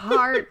in a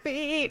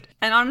heartbeat.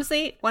 And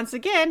honestly, once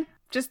again,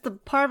 just the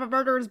part of a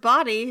murderer's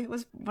body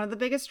was one of the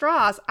biggest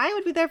draws. I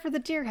would be there for the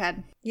deer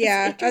head.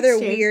 Yeah, other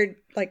weird,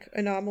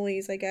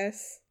 anomalies, I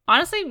guess.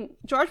 Honestly,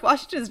 George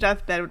Washington's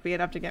deathbed would be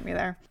enough to get me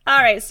there. All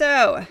right,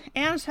 so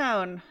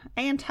Anton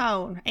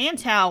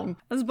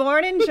was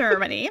born in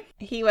Germany.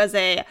 He was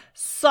a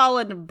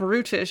solid,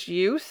 brutish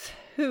youth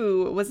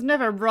who was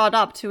never brought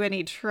up to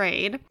any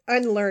trade.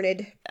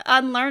 Unlearned.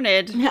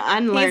 He's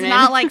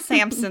not like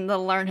Samson, the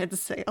learned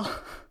sail.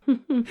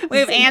 We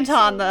have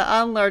Anton, the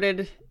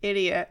unlearned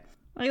idiot.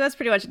 Well, he was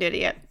pretty much an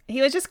idiot.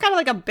 He was just kind of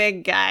like a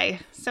big guy.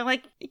 So,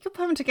 like, you could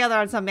put him together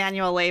on some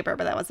manual labor,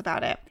 but that was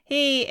about it.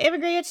 He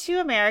immigrated to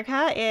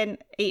America in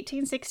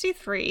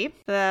 1863.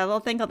 The little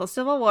thing called the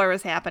Civil War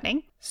was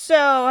happening.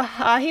 So,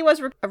 he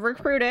was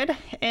recruited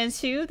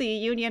into the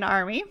Union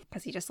Army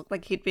because he just looked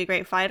like he'd be a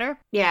great fighter.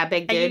 Yeah,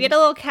 big dude. And you get a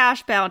little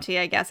cash bounty,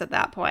 I guess, at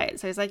that point.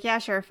 So he's like, yeah,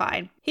 sure,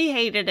 fine. He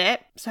hated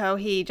it, so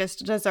he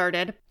just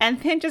deserted. And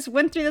then just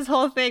went through this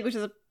whole thing, which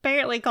is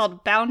apparently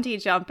called bounty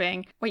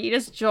jumping, where you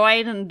just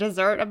join and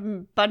desert a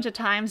bunch of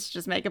times to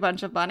just make a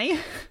bunch of money.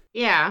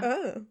 Yeah.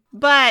 Oh.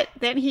 But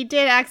then he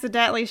did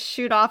accidentally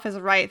shoot off his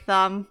right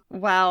thumb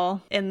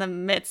while in the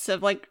midst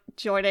of, like,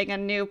 joining a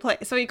new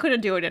place. So he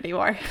couldn't do it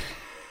anymore.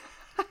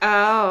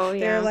 Oh, yeah.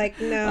 They're like,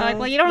 no. Like,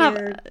 well, you don't have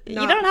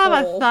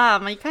a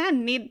thumb. You kind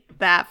of need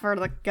that for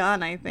the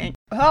gun, I think.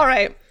 All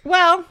right.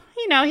 Well,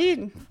 you know, he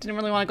didn't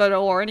really want to go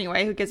to war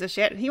anyway. Who gives a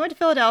shit? He went to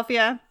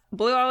Philadelphia,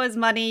 blew all his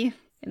money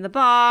in the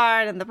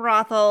bar and the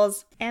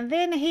brothels. And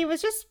then he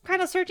was just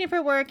kind of searching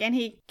for work, and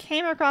he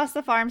came across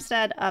the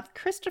farmstead of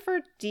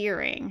Christopher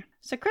Deering.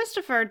 So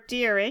Christopher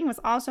Deering was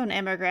also an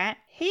immigrant.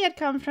 He had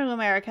come from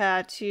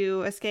America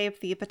to escape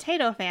the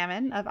potato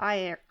famine of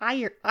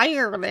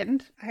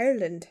Ireland.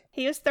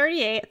 He was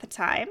 38 at the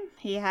time.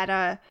 He had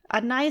a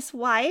nice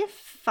wife,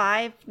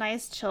 5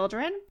 nice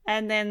children,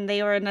 and then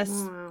they were in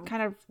this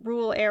kind of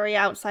rural area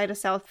outside of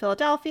South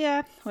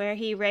Philadelphia where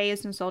he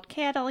raised and sold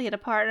cattle. He had a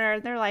partner.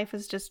 Their life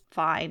was just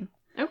fine.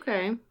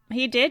 Okay.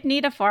 He did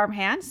need a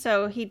farmhand,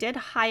 so he did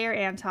hire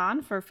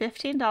Anton for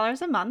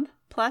 $15 a month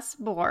plus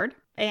board.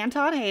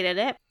 Anton hated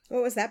it.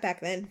 What was that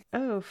back then?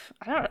 Oof.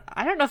 I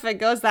don't know if it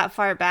goes that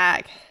far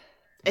back.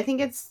 I think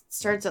it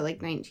starts at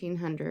like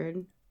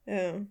 1900.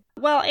 Oh.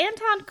 Well,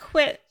 Anton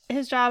quit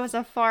his job as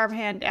a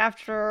farmhand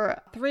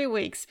after 3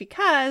 weeks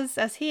because,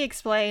 as he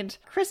explained,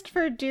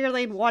 Christopher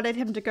Deering wanted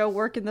him to go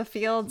work in the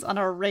fields on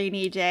a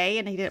rainy day,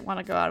 and he didn't want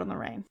to go out in the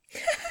rain.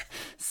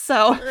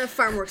 So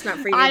farm work's not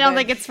for you. I don't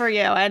think it's for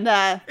you. And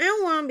I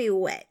don't want to be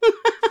wet.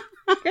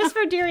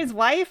 Christopher Deering's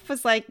wife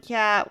was like,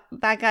 yeah,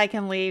 that guy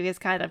can leave. He's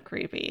kind of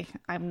creepy.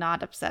 I'm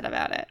not upset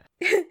about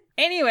it.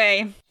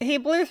 Anyway, he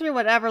blew through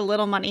whatever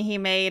little money he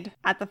made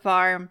at the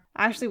farm,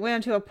 actually went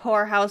into a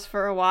poorhouse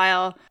for a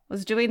while,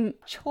 was doing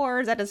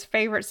chores at his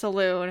favorite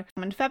saloon.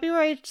 On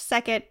February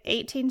 2nd,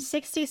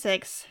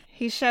 1866,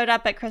 he showed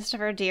up at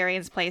Christopher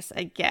Deering's place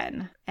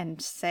again and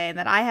saying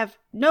that I have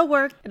no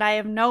work and I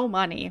have no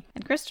money.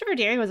 And Christopher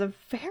Deering was a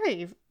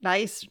very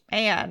nice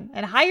man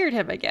and hired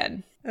him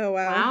again. Oh,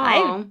 wow.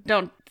 I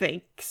don't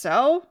think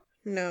so.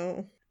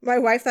 No. My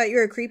wife thought you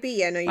were creepy.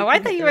 Yeah, no, My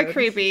wife thought you were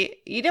creepy.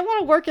 You didn't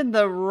want to work in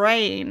the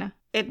rain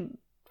in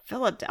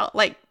Philadelphia,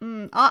 like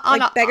on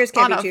beggars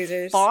can't be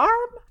choosers. Farm?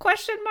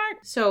 Question mark.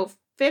 So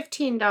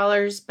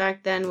 $15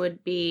 back then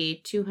would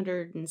be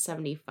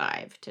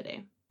 $275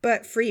 today.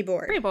 But free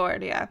board. Free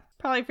board, yeah.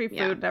 Probably free food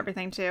and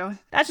everything too.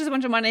 That's just a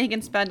bunch of money he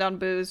can spend on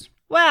booze.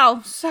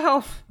 Well,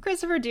 so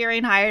Christopher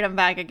Deering hired him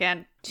back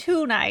again.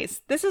 Too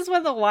nice. This is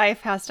when the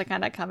wife has to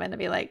kind of come in and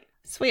be like,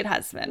 sweet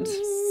husband.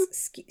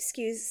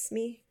 Excuse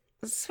me.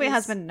 Sweet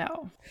husband,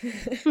 no.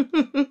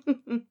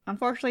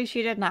 Unfortunately,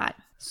 she did not.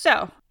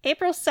 So,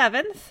 April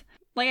 7th,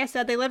 like I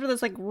said, they lived in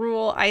this like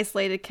rural,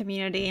 isolated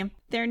community.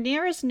 Their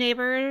nearest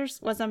neighbors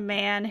was a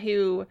man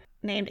who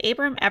named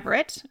Abram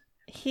Everett.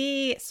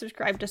 He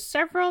subscribed to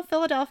several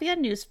Philadelphia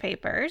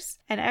newspapers,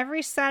 and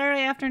every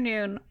Saturday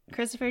afternoon,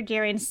 Christopher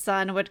Deering's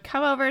son would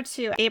come over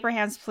to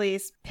Abraham's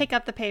place, pick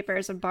up the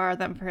papers, and borrow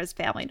them for his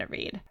family to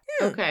read.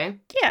 Okay.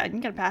 Yeah,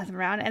 you can pass them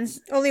around. And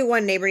only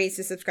one neighbor needs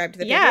to subscribe to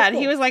the paper. Yeah, and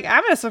he was like,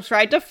 I'm going to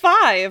subscribe to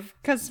 5,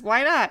 because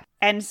why not?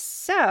 And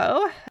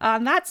so,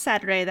 on that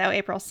Saturday, though,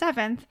 April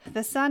 7th,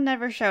 the son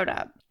never showed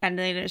up. And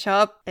they didn't show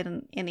up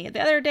in any of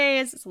the other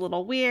days. It's a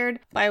little weird.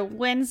 By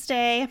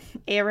Wednesday,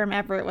 Abram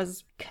Everett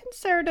was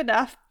concerned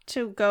enough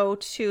to go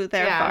to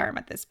their farm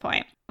at this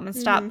point. And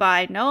stopped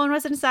by. No one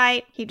was in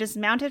sight. He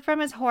dismounted from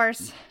his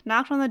horse,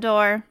 knocked on the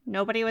door.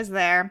 Nobody was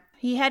there.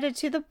 He headed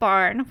to the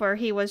barn, where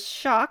he was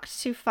shocked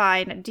to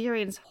find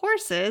Deering's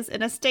horses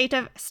in a state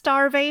of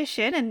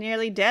starvation and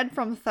nearly dead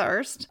from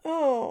thirst.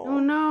 Oh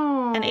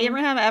no. And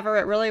Abraham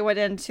Everett really went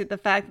into the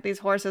fact that these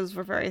horses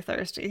were very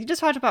thirsty. He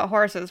just talked about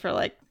horses for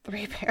like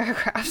 3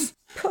 paragraphs.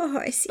 Oh,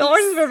 I see. The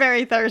horses were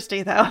very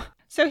thirsty, though.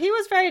 So he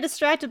was very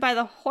distracted by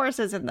the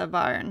horses in the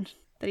barn,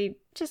 that he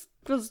just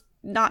was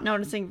not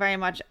noticing very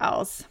much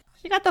else.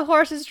 He got the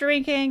horses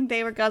drinking,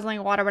 they were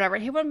guzzling water, whatever.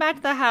 He went back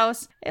to the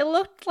house. It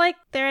looked like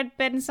there had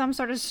been some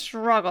sort of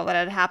struggle that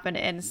had happened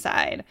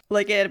inside.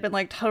 Like it had been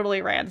like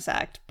totally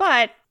ransacked.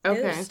 But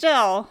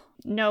still,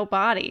 no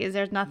bodies.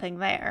 There's nothing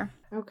there.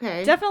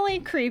 Okay. Definitely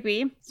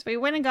creepy. So we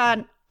went and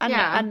got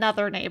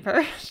another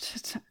neighbor.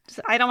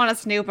 I don't want to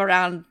snoop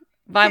around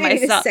by myself. I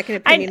need a second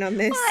opinion on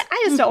this.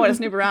 I just don't want to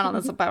snoop around on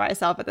this by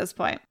myself at this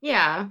point.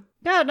 Yeah.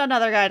 Got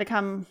another guy to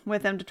come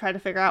with him to try to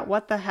figure out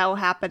what the hell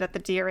happened at the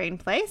Deering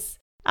place.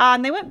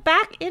 And they went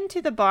back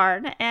into the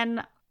barn,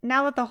 and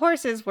now that the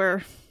horses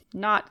were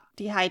not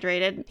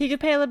dehydrated, he could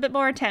pay a little bit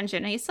more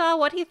attention. He saw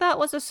what he thought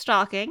was a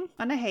stocking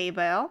on a hay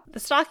bale. The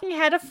stocking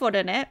had a foot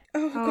in it.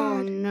 Oh,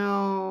 God.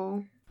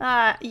 No.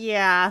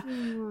 Yeah. Oh,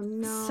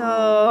 no.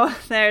 So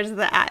there's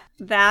that.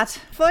 That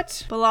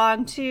foot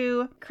belonged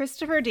to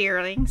Christopher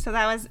Dearling. So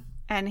that was,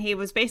 and he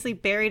was basically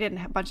buried in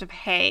a bunch of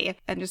hay,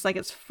 and just like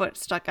his foot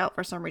stuck out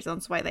for some reason.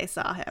 That's why they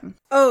saw him.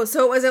 Oh,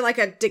 so it wasn't like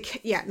a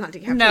not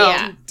decapitated.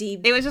 No,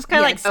 it was just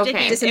kind of like sticking.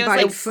 Okay. It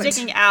was like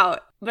sticking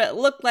out, but it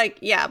looked like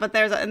but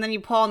there's and then you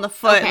pull on the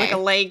foot, and like a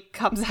leg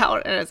comes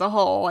out, and it's a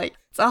whole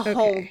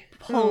whole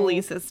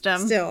pulley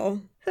system.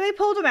 Still. So they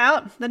pulled him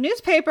out. The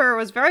newspaper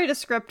was very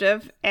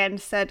descriptive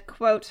and said,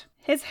 quote,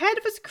 "His head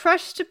was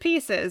crushed to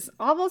pieces,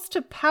 almost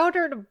to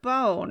powdered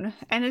bone,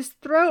 and his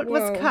throat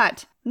was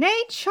cut,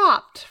 nay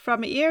chopped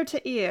from ear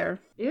to ear."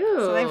 Ew.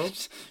 So they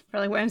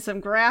really went into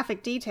some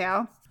graphic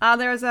detail.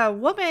 There was a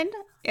woman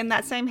in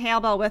that same hay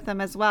bale with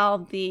him as well.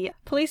 The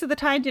police at the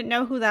time didn't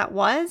know who that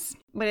was,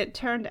 but it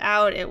turned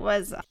out it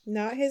was...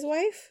 Not his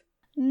wife?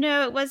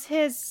 No, it was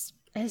his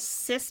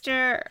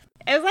sister.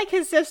 It was like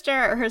his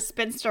sister or her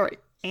spinster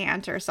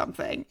aunt or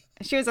something.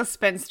 She was a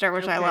spinster,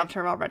 which I loved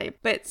her already.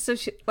 But so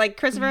she, like,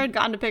 Christopher had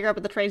gone to pick her up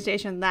at the train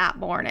station that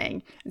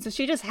morning, and so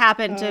she just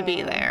happened to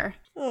be there.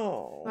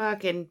 Oh,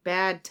 fucking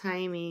bad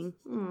timing.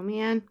 Oh,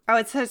 man. Oh,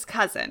 it's his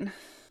cousin.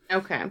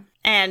 Okay.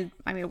 And,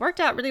 I mean, it worked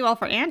out really well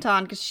for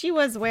Anton, because she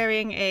was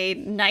wearing a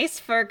nice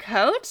fur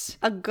coat,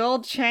 a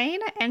gold chain,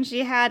 and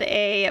she had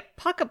a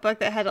pocketbook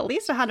that had at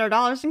least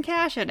 $100 in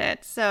cash in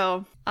it.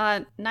 So,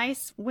 a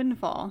nice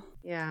windfall.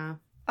 Yeah.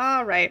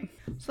 All right.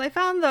 So they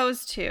found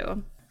those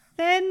two.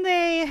 Then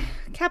they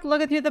kept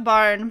looking through the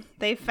barn.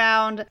 They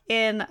found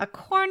in a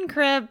corn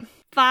crib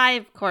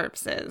 5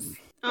 corpses.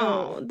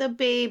 Oh, the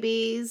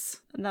babies.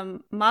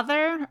 The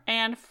mother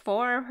and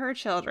 4 of her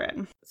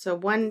children. So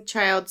one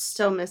child's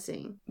still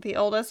missing. The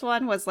oldest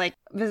one was like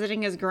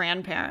visiting his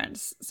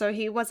grandparents. So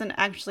he wasn't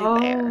actually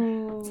there.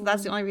 So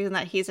that's the only reason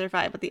that he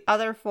survived. But the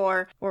other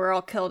 4 were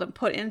all killed and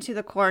put into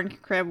the corn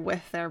crib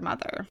with their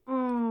mother.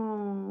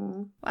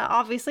 Oh. Well,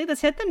 obviously,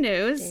 this hit the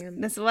news.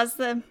 Damn. This was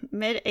the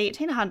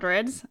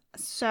mid-1800s.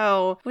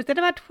 So, within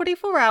about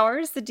 24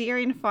 hours, the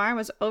Deering farm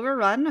was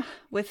overrun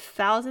with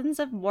thousands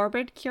of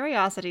morbid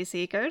curiosity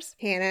seekers.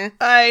 Hannah.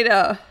 I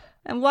know.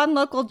 And one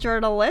local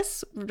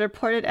journalist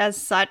reported as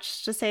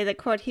such to say that,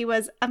 quote, he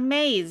was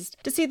amazed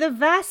to see the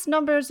vast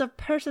numbers of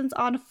persons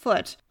on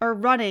foot or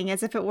running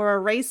as if it were a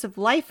race of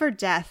life or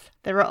death.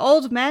 There were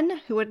old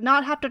men who would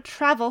not have to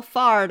travel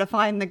far to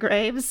find the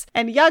graves,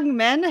 and young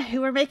men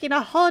who were making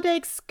a holiday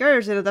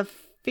excursion of the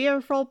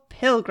fearful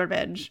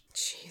pilgrimage.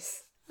 Jeez.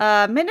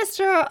 A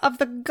minister of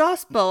the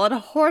gospel on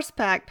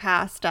horseback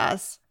passed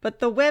us, but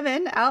the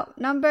women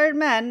outnumbered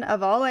men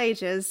of all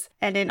ages,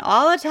 and in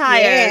all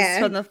attires,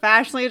 from the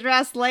fashionably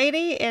dressed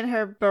lady in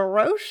her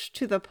barouche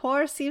to the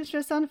poor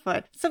seamstress on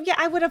foot. So yeah,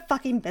 I would have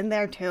fucking been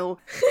there too.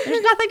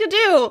 There's nothing to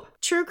do.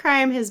 True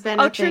crime has been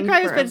a thing true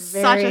crime has been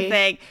such a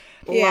thing.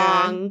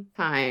 Long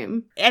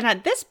time. And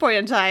at this point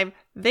in time,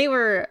 they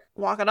were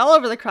walking all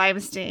over the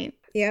crime scene.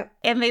 Yep.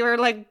 And they were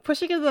like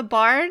pushing into the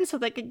barn so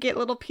they could get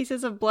little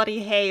pieces of bloody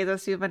hay as a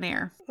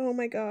souvenir. Oh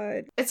my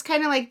God. It's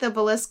kind of like the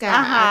Villisca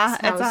house.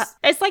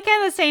 It's like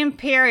kind of the same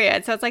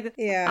period. So it's like,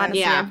 honestly,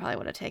 Yeah. I probably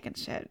would have taken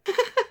shit.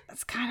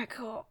 That's kind of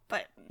cool.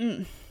 But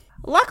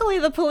luckily,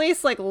 the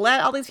police like let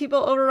all these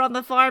people overrun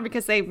the farm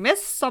because they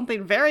missed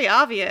something very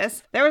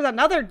obvious. There was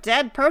another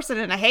dead person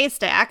in a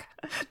haystack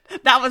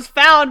that was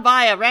found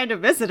by a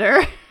random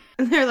visitor.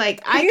 And they're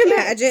like, Can you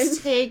imagine?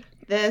 Take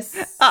this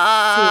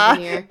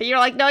souvenir. You're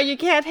like, no, you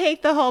can't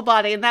hate the whole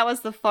body. And that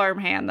was the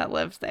farmhand that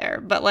lives there.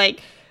 But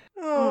like,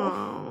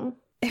 Oh.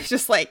 it's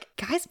just like,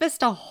 guys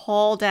missed a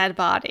whole dead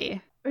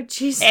body. Oh,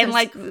 Jesus. And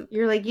like,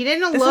 you're like, you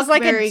didn't this look was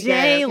like very a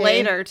day good, okay?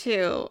 later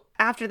too.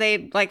 After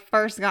they like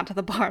first got to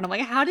the barn, I'm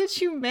like, how did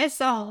you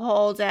miss a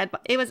whole dead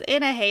body? It was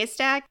in a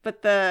haystack,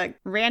 but the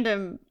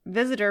random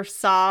visitor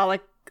saw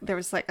like there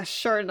was like a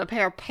shirt and a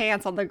pair of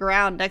pants on the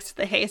ground next to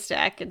the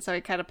haystack, and so he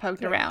kind of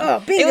poked around.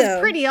 Oh, bingo. It was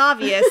pretty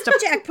obvious to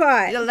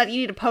Jackpot. that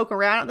you need to poke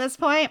around at this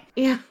point.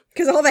 Yeah.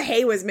 Because all the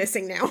hay was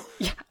missing now.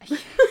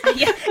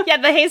 Yeah,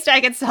 the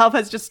haystack itself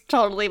has just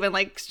totally been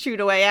like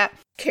chewed away at.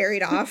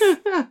 Carried off.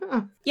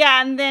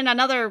 Yeah, and then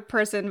another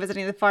person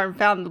visiting the farm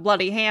found the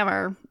bloody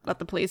hammer that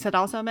the police had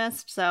also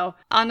missed. So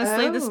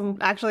honestly, this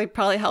actually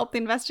probably helped the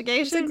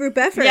investigation. It's a group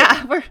effort.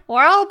 Yeah, we're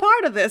all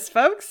part of this,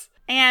 folks.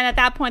 And at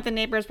that point, the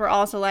neighbors were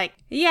also like,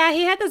 yeah,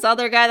 he had this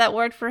other guy that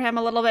worked for him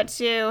a little bit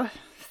too.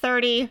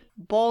 30,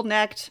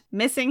 bull-necked,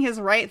 missing his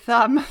right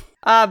thumb,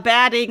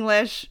 bad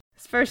English.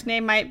 His first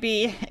name might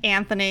be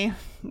Anthony,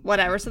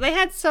 whatever. So they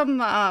had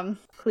some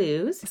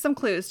clues. Some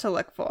clues to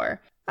look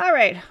for. All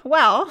right,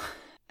 well,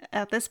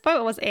 at this point,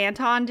 what was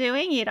Anton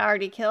doing? He had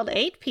already killed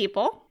 8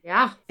 people.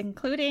 Yeah.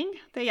 Including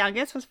the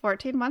youngest was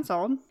 14 months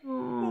old.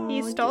 Oh,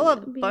 He stole a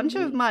bunch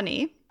of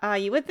money.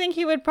 You would think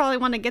he would probably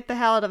want to get the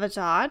hell out of a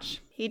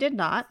Dodge. He did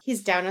not.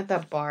 He's down at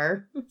the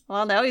bar.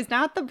 Well, no, he's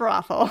not at the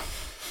brothel.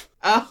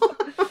 Oh.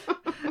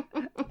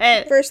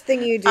 First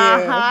thing you do.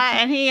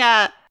 And he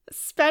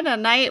spent a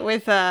night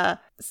with a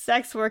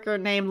sex worker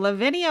named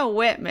Lavinia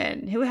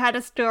Whitman, who had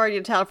a story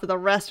to tell for the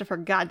rest of her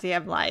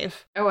goddamn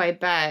life. Oh, I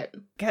bet.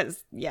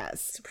 Because,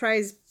 yes.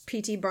 Surprised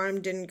P.T.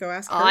 Barnum didn't go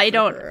ask her I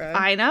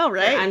know,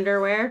 right?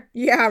 Underwear?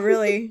 Yeah,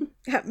 really.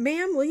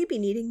 Ma'am, will you be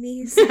needing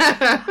these?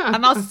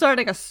 I'm also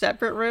starting a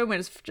separate room and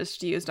it's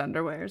just used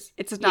underwears.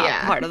 It's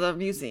not part of the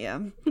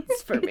museum.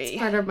 It's for me. It's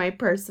part of my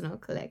personal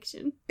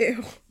collection.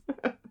 Ew.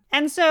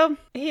 And so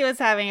he was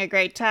having a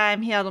great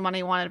time. He had the money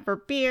he wanted for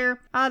beer.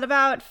 At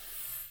about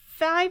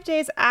 5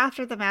 days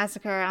after the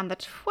massacre on the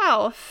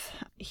 12th,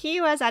 he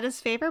was at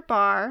his favorite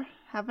bar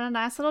having a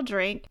nice little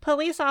drink.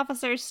 Police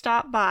officers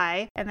stopped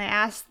by and they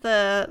asked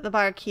the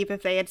barkeep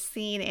if they had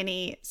seen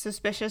any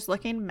suspicious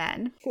looking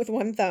men. With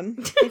one thumb.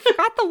 They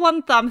forgot the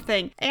one thumb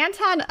thing.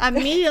 Anton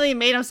immediately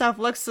made himself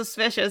look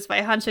suspicious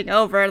by hunching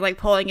over and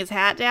pulling his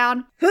hat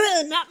down.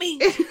 Not me.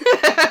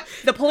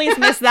 The police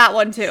missed that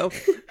one too.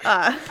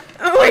 Oh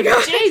my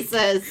god.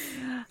 Jesus.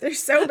 They're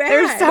so bad.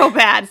 They're so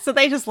bad. So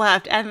they just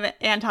left and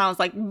Anton was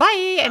like,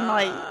 bye,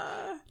 and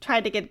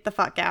tried to get the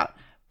fuck out.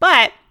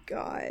 But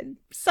God.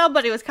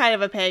 Somebody was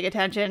kind of paying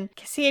attention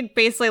because he had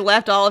basically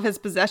left all of his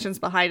possessions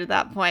behind at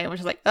that point,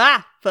 which was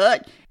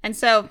fuck. And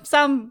so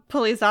some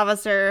police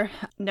officer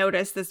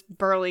noticed this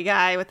burly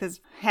guy with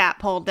his hat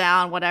pulled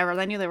down, whatever.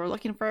 They knew they were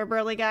looking for a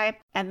burly guy.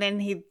 And then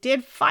he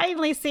did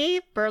finally see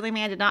burly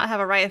man did not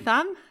have a right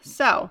thumb.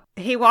 So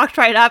he walked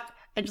right up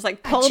and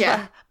just pulled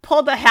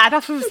the hat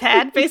off of his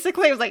head.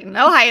 Basically, it was like,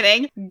 no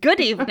hiding. Good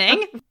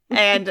evening.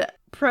 And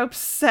Probst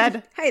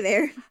said, "Hi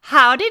there.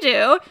 Howdy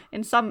do,"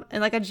 in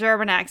a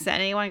German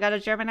accent. Anyone got a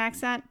German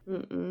accent?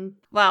 Mm-mm.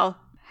 Well,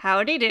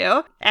 howdy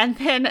do. And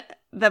then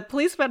the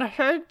policeman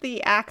heard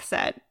the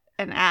accent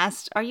and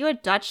asked, "Are you a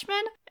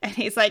Dutchman?" And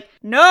he's like,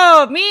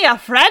 "No, me, a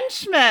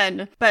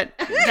Frenchman," but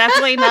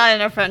definitely not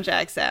in a French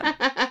accent.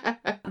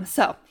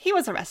 So he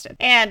was arrested.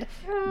 And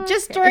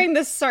just during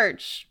the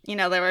search,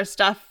 there was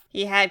stuff.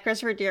 He had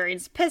Christopher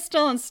Deering's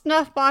pistol and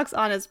snuff box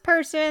on his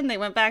person. They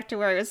went back to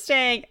where he was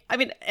staying. I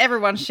mean,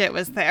 everyone's shit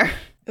was there.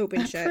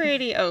 Open shut.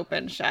 Pretty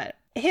open shut.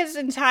 His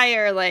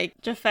entire,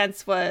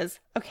 defense was,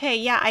 okay,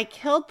 yeah, I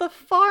killed the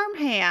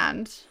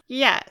farmhand.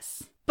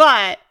 Yes.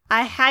 But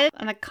I had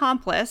an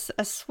accomplice,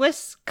 a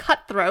Swiss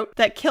cutthroat,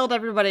 that killed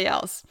everybody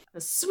else. A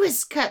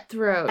Swiss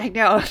cutthroat. I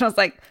know. I was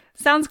like,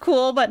 sounds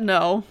cool, but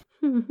no.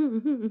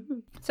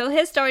 So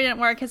his story didn't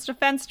work. His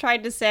defense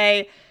tried to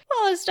say,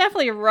 well, it's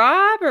definitely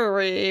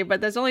robbery,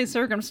 but there's only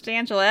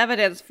circumstantial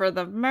evidence for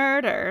the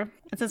murder.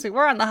 And since we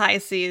were on the high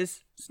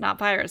seas, it's not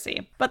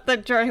piracy. But the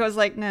jury was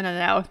like,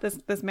 no.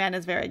 This man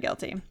is very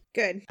guilty.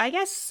 Good. I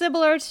guess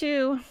similar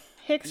to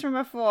Hicks from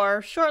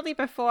before, shortly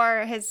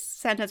before his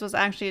sentence was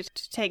actually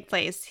to take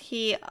place,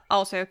 he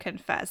also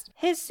confessed.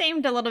 His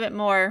seemed a little bit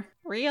more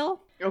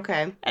real.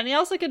 Okay. And he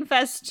also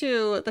confessed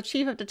to the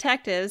chief of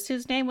detectives,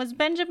 whose name was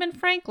Benjamin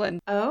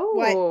Franklin.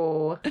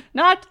 Oh. What?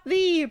 Not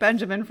the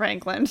Benjamin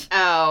Franklin.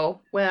 Oh,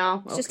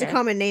 well, It's just a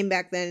common name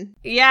back then.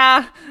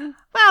 Yeah.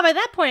 Well, by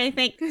that point, I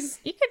think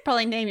you could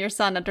probably name your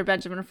son after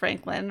Benjamin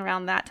Franklin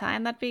around that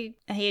time.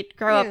 He'd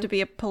grow up to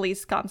be a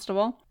police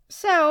constable.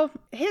 So,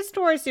 his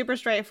story is super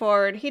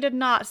straightforward. He did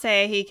not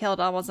say he killed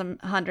almost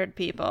 100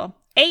 people.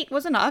 8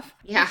 was enough.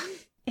 Yeah.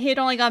 He had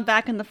only gone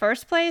back in the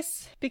first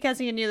place because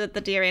he knew that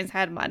the Deerings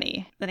had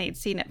money, and he'd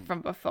seen it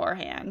from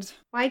beforehand.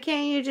 Why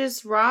can't you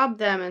just rob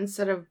them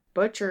instead of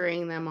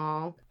butchering them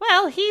all?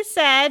 Well, he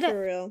said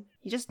For real.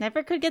 he just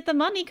never could get the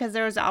money because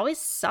there was always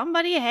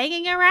somebody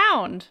hanging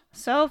around.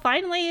 So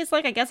finally, he's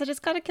like, I guess I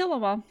just gotta kill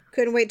them all.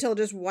 Couldn't wait till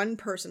just one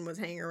person was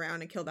hanging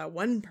around and killed that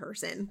one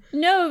person.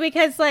 No,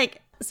 because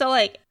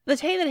the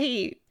day that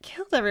he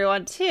killed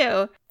everyone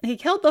too, he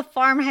killed the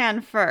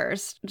farmhand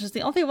first, which is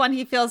the only one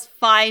he feels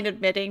fine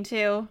admitting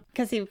to,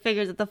 because he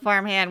figures that the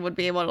farmhand would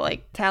be able to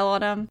tell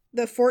on him.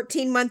 The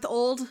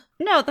 14-month-old?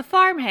 No, the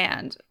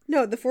farmhand.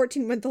 No, the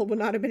 14-month-old would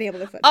not have been able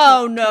to.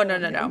 Oh,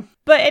 no.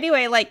 But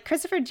anyway,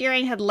 Christopher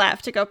Deering had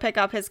left to go pick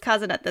up his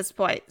cousin at this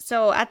point.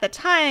 So at the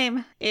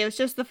time, it was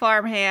just the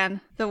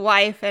farmhand, the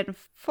wife, and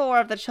 4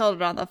 of the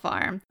children on the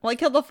farm. Well, he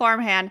killed the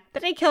farmhand,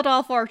 then he killed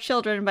all 4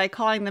 children by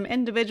calling them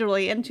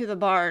individually into the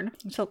barn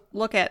to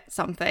look at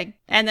something.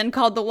 And then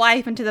called the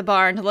wife into the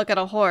barn to look at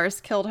a horse,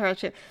 killed her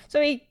too.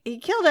 So he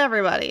killed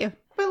everybody.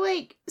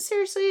 But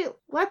seriously,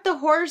 let the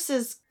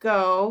horses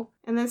go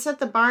and then set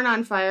the barn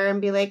on fire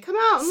and be like, come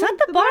out, set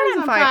the barn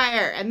on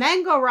fire. And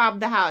then go rob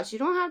the house. You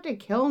don't have to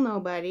kill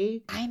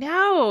nobody. I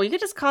know. You could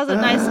just cause a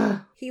nice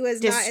He was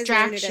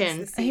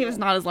distraction. He was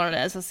not as learned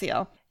as the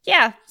seal.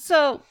 Yeah,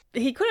 so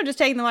he could have just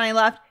taken the money and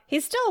left.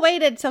 He still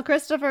waited till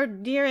Christopher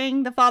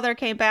Deering, the father,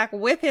 came back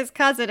with his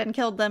cousin and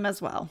killed them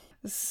as well.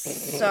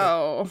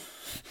 So...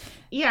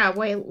 Yeah,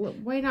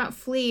 why not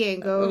flee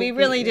and go we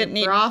really didn't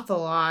need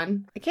brothel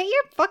on? Get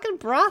your fucking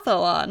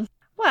brothel on.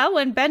 Well,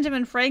 when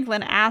Benjamin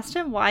Franklin asked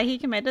him why he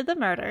committed the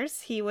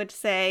murders, he would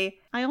say,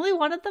 I only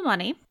wanted the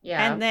money.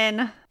 Yeah. And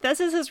then this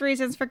is his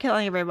reasons for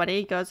killing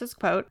everybody. He goes, this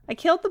quote, I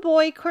killed the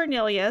boy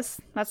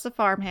Cornelius, that's the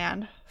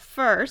farmhand,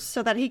 first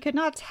so that he could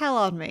not tell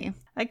on me.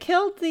 I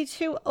killed the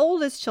 2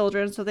 oldest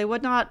children so they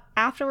would not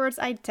afterwards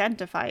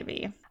identify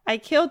me. I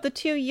killed the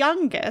 2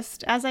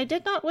 youngest as I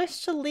did not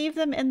wish to leave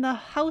them in the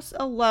house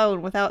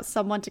alone without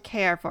someone to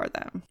care for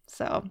them.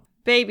 So,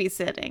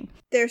 babysitting.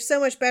 They're so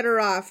much better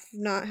off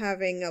not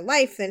having a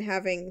life than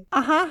having...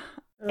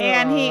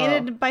 And he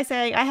ended by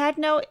saying, I had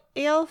no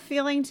ill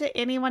feeling to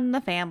anyone in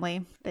the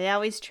family. They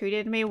always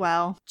treated me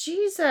well.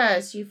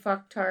 Jesus, you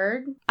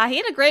fucktard. He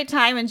had a great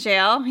time in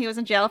jail. He was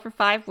in jail for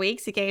 5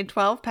 weeks. He gained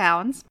 12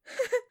 pounds.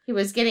 He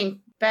was getting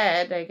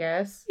fed, I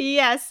guess.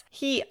 Yes.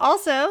 He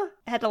also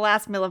had the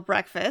last meal of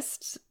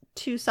breakfast.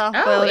 2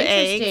 soft-boiled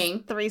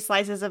eggs, 3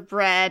 slices of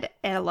bread,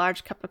 and a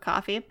large cup of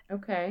coffee.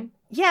 Okay.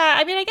 Yeah,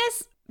 I mean, I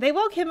guess they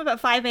woke him up at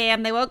 5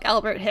 a.m. They woke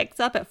Albert Hicks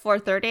up at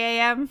 4:30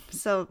 a.m.,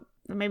 so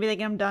maybe they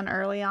get him done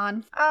early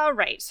on. All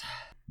right.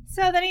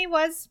 So then he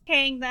was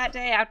hanged that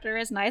day after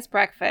his nice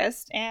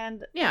breakfast,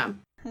 and yeah,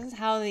 this is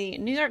how the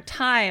New York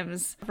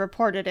Times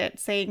reported it,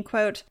 saying,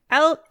 quote,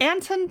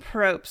 Anton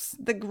Probst,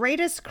 the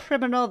greatest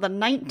criminal of the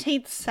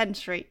 19th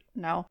century,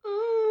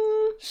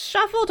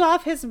 shuffled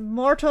off his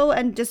mortal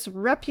and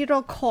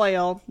disreputable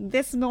coil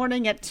this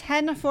morning at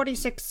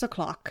 10:46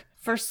 o'clock.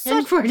 For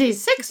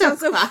 10:46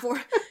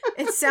 o'clock.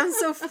 It sounds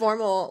so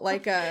formal,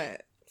 like a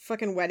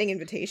fucking wedding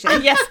invitation.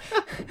 Yes,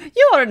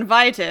 you are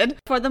invited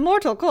for the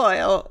mortal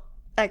coil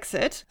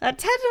exit at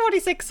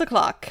 10:46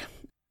 o'clock.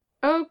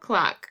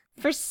 O'clock.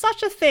 For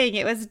such a thing,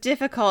 it was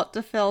difficult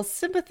to feel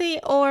sympathy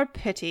or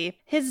pity.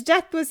 His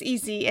death was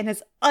easy, and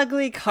his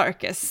ugly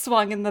carcass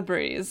swung in the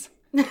breeze.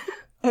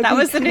 That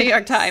was the New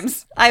York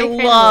Times. I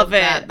love it.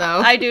 That,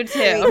 though. I do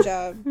too. Great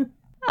job.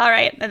 All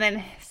right, and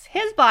then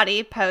his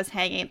body, post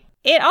hanging.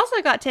 It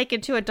also got taken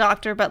to a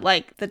doctor, but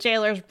like the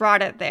jailers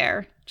brought it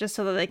there just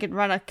so that they could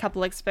run a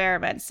couple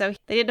experiments. So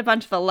they did a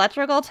bunch of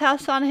electrical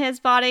tests on his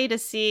body to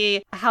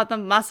see how the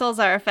muscles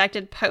are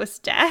affected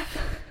post-death.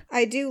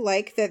 I do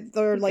like that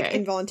they're like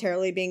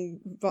involuntarily being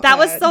that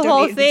was the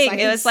whole thing.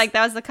 Science. It was like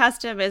that was the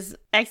custom is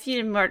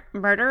executed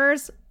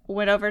murderers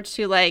went over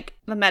to like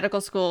the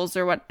medical schools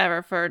or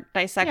whatever for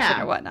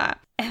dissection or whatnot.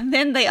 And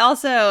then they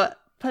also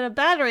put a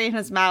battery in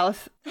his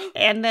mouth,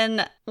 and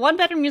then one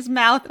battery in his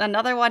mouth and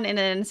another one in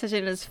an incision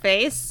in his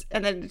face,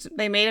 and then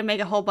they made him make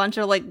a whole bunch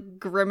of like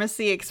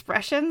grimacy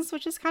expressions,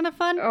 which is kind of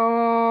fun.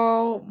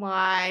 Oh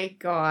my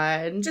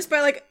god. Just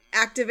by like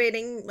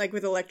activating like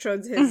with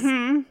electrodes his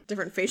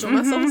different facial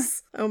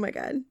muscles. Oh my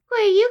god.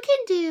 What you can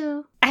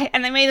do.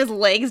 And they made his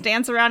legs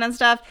dance around and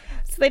stuff.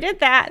 So they did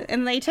that,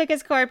 and they took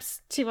his corpse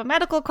to a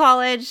medical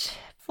college,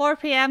 4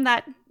 p.m.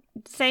 that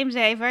same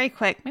day, very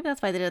quick. Maybe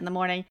that's why they did it in the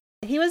morning.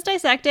 He was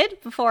dissected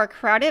before a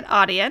crowded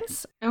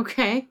audience.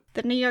 Okay.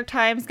 The New York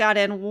Times got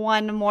in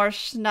one more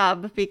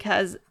snub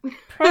because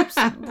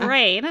Probst's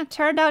brain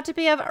turned out to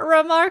be of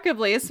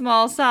remarkably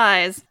small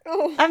size.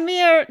 Oh. A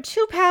mere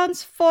 2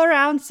 pounds 4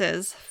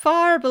 ounces,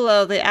 far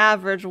below the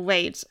average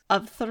weight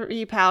of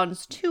 3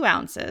 pounds 2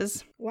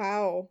 ounces.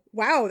 Wow.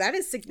 Wow, that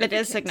is significant. It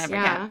is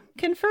significant. Yeah.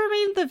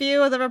 Confirming the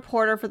view of the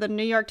reporter for the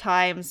New York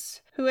Times,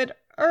 who had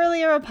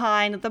earlier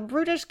opined the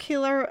brutish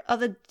killer of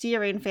the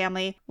Deering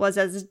family was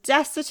as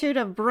destitute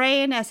of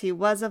brain as he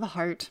was of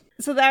heart.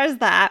 So there's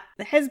that.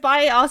 His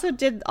body also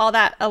did all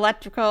that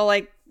electrical,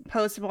 like,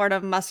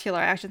 post-mortem muscular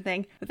action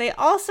thing. But they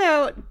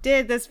also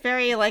did this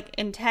very, like,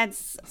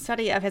 intense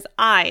study of his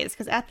eyes.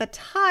 Because at the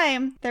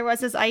time, there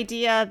was this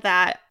idea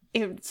that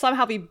it would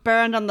somehow be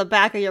burned on the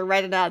back of your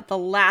retina the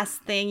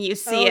last thing you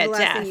see at the last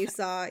death. thing you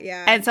saw,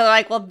 yeah. And so they're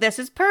like, well, this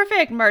is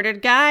perfect.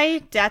 Murdered guy.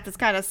 Death is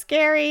kind of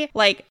scary.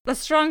 Like, the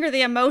stronger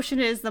the emotion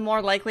is, the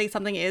more likely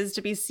something is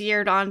to be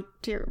seared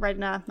onto your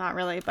retina. Not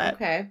really, but...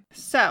 Okay.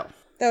 So...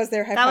 That was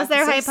their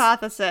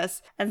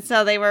hypothesis. And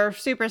so they were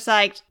super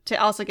psyched to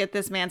also get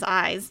this man's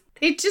eyes.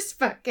 They just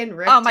fucking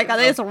ripped Oh my god,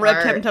 they just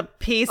ripped him to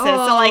pieces.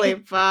 Holy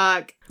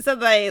fuck. So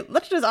they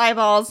lifted his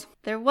eyeballs.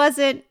 There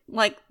wasn't,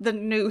 like, the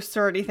noose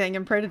or anything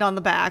imprinted on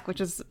the back,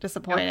 which is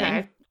disappointing.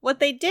 Okay.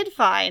 What they did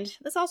find,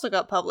 this also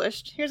got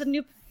published. Here's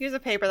a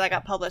paper that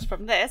got published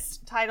from this,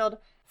 titled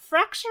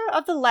Fracture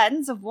of the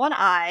Lens of One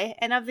Eye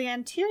and of the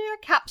Anterior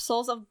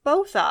Capsules of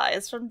Both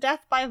Eyes from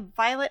Death by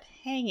Violent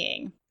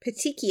Hanging.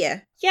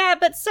 Petechia. Yeah,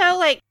 but so,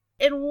 like,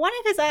 in one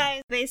of his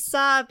eyes, they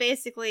saw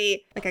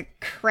basically, like, a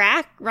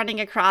crack running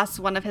across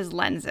one of his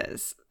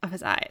lenses of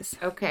his eyes.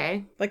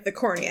 Okay. Like the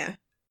cornea.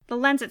 The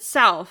lens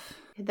itself.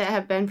 Could that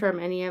have been from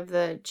any of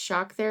the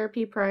shock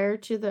therapy prior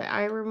to the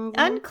eye removal?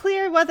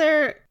 Unclear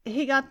whether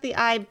he got the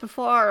eye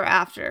before or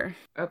after.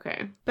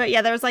 Okay. But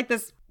yeah, there was, like,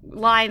 this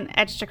line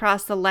etched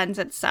across the lens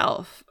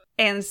itself.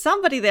 And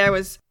somebody there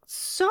was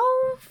so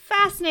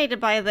fascinated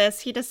by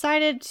this, he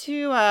decided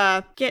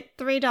to get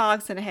 3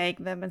 dogs and hang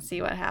them and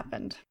see what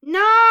happened.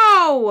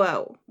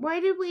 No! Why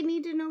did we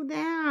need to know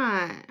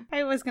that?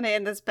 I was going to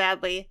end this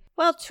badly.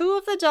 Well, 2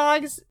 of the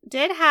dogs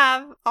did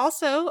have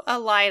also a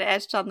line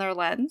etched on their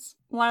lens.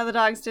 One of the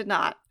dogs did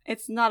not.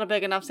 It's not a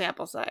big enough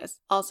sample size.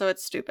 Also,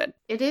 it's stupid.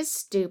 It is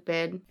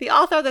stupid. The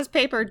author of this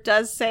paper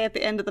does say at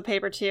the end of the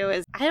paper, too,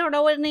 is, I don't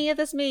know what any of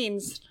this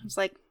means. I was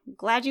like,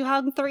 glad you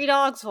hung 3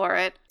 dogs for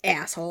it.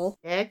 Asshole.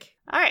 Dick.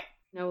 All right.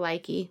 No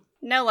likey.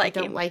 No likey. I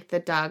don't like the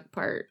dog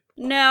part.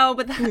 No,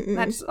 but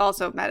that's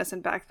also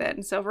medicine back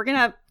then. So we're going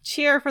to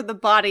cheer for the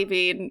body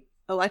being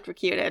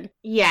electrocuted.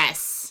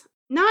 Yes.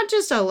 Not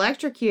just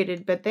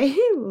electrocuted, but they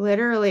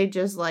literally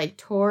just, like,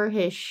 tore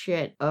his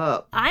shit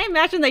up. I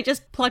imagine they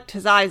just plucked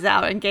his eyes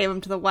out and gave him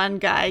to the one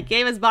guy,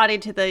 gave his body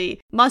to the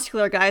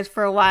muscular guys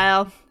for a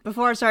while,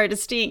 before it started to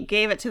stink,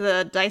 gave it to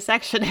the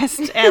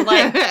dissectionist, and,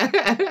 like,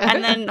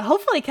 and then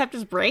hopefully kept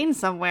his brain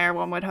somewhere,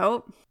 one would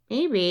hope.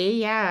 Maybe,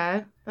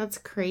 yeah. That's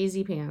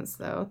crazy pants,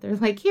 though. They're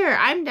like, here,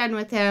 I'm done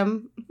with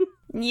him.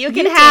 You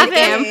can have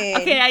him. Dang.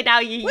 Okay,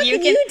 now you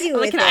can do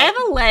with can it? I have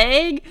a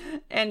leg?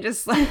 And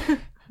just, like...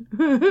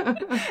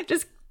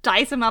 just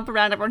dice them up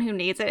around everyone who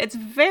needs it. It's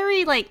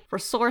very, like,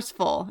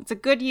 resourceful. It's a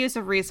good use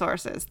of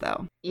resources,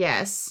 though.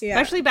 Yes. Yeah.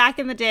 Especially back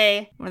in the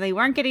day when they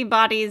weren't getting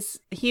bodies,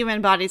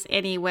 human bodies,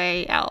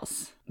 anyway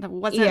else. It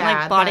wasn't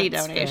like body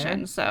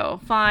donation. Fair.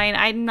 So, fine.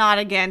 I'm not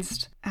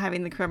against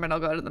having the criminal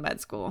go to the med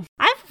school.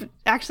 I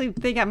actually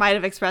think I might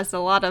have expressed a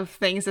lot of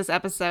things this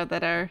episode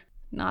that are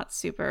not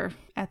super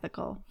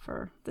ethical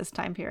for this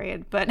time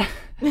period, but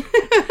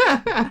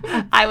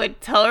I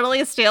would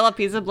totally steal a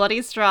piece of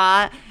bloody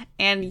straw,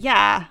 and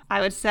yeah, I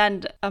would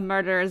send a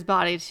murderer's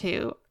body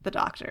to the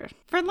doctor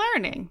for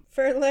learning.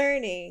 For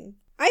learning.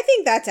 I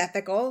think that's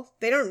ethical.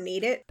 They don't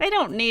need it. They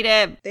don't need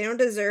it. They don't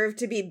deserve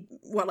to be,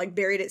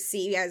 buried at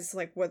sea as,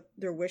 like, what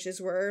their wishes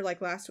were,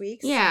 like, last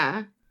week's.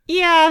 Yeah.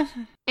 Yeah.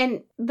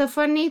 And the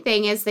funny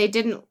thing is they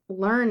didn't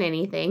learn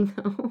anything,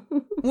 though.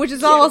 Which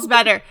is almost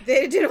better.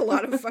 They did a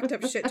lot of fucked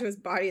up shit to his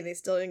body and they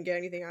still didn't get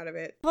anything out of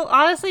it. Well,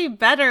 honestly,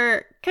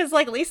 better, because,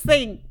 like, at least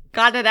they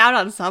got it out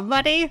on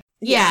somebody.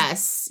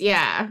 Yes,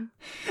 yeah.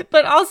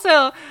 But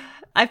also,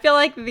 I feel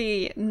like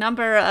the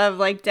number of,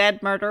 like,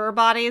 dead murderer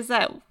bodies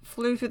that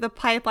flew through the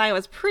pipeline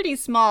was pretty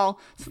small,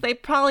 so they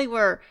probably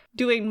were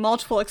doing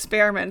multiple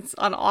experiments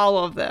on all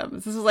of them.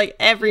 This is, like,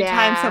 every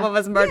time someone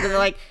was murdered, they're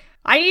like,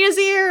 I need his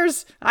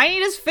ears. I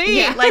need his feet.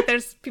 Yeah. Like,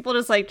 there's people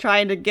just, like,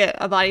 trying to get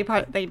a body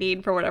part they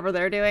need for whatever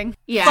they're doing.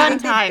 Yeah. Fun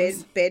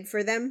times. Bid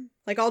for them.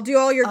 Like, I'll do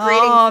all your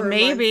grading for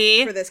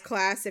maybe for this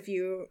class if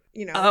you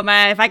know. Oh,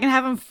 man, if I can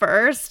have him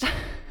first,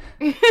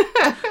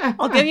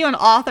 I'll give you an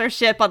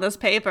authorship on this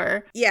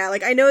paper. Yeah,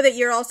 like, I know that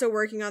you're also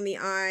working on the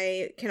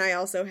eye. Can I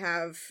also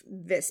have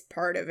this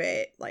part of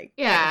it? Like,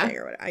 yeah.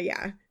 Or whatever.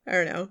 Yeah, I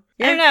don't know.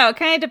 Yeah. I don't know. It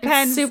kind of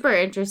depends. It's super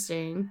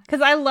interesting.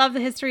 Because I love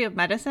the history of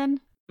medicine.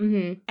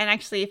 Mm-hmm. And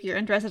actually, if you're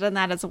interested in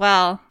that as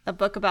well, a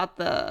book about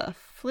the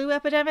flu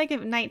epidemic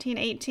of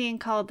 1918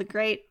 called The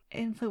Great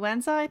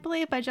Influenza, I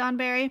believe, by John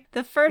Barry.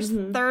 The first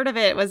third of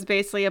it was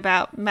basically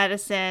about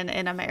medicine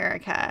in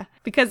America.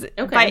 Because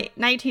by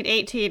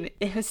 1918,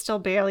 it was still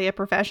barely a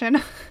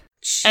profession.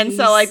 Jeez. And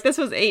so, like, this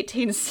was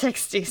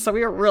 1860, so we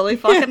were really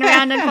fucking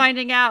around and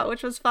finding out,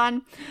 which was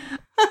fun.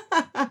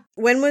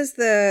 When was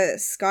the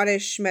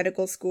Scottish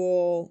medical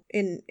school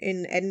in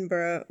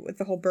Edinburgh with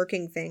the whole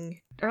Burking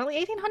thing? Early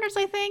 1800s,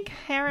 I think.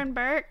 Heron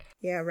Burke.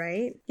 Yeah,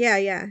 right?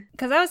 Yeah.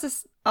 Because that was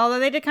just... Although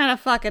they did kind of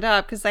fuck it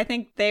up, because I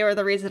think they were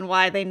the reason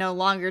why they no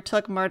longer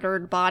took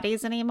murdered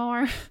bodies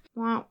anymore.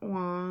 Wah,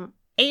 wah.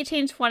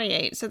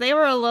 1828. So they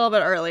were a little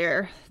bit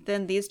earlier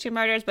than these 2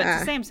 murders, but it's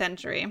the same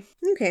century.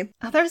 Okay.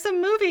 There's a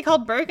movie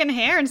called Burke and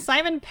Hare, and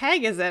Simon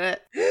Pegg is in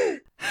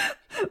it.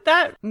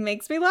 That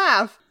makes me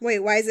laugh. Wait,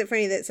 why is it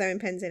funny that Simon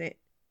Pegg's in it?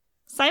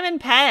 Simon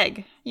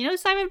Pegg. You know who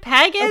Simon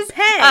Pegg is? Oh,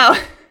 Pegg.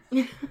 Oh.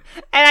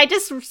 And I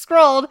just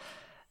scrolled.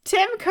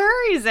 Tim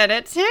Curry's in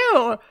it,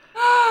 too.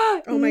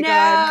 Oh my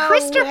God.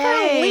 Christopher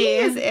Lee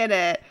is in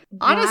it.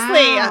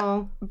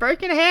 Honestly,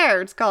 Burke and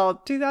Hare, it's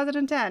called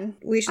 2010.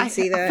 We should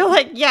see that. I feel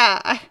like,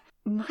 I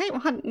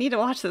might need to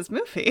watch this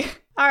movie.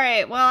 All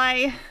right,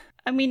 well,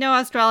 we know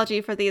astrology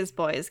for these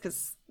boys,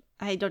 because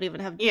I don't even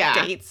have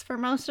dates for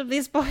most of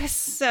these boys,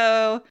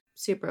 so...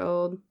 Super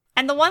old.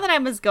 And the one that I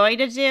was going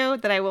to do,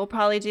 that I will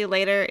probably do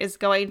later, is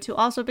going to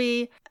also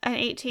be an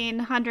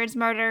 1800s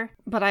murder.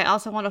 But I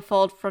also want to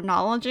fold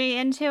phrenology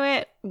into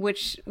it,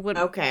 which would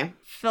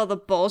fill the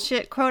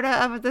bullshit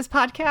quota of this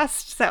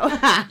podcast. So,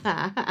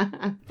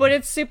 but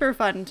it's super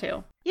fun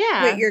too.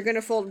 Yeah. Wait, you're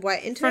gonna fold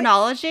what into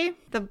phrenology?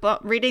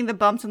 Reading the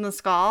bumps in the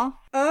skull.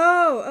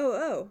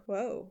 Oh.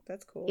 Whoa,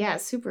 that's cool. Yeah,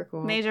 super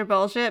cool. Major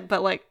bullshit,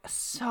 but like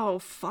so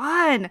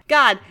fun.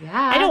 God,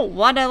 I don't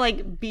want to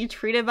like be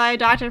treated by a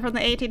doctor from the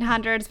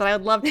 1800s, but I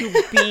would love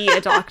to be a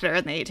doctor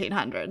in the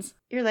 1800s.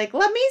 You're like,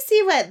 let me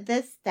see what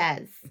this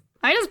does.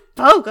 I just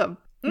poke him.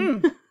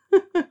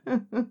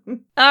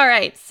 All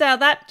right, so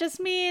that just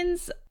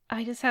means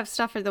I just have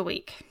stuff for the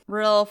week.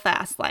 Real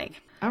fast,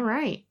 like. All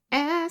right.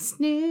 Ass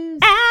news.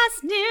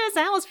 Ass news.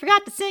 I almost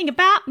forgot to sing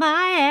about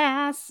my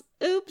ass.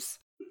 Oops.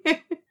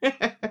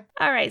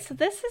 All right, so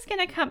this is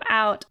going to come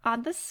out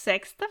on the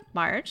 6th of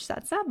March.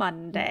 That's a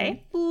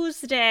Monday.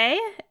 Tuesday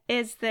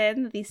is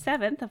then the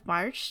 7th of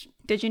March.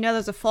 Did you know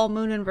there's a full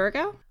moon in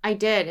Virgo? I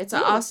did. It's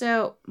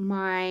also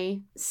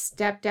my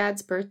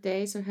stepdad's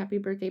birthday, so happy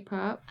birthday,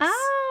 Pops.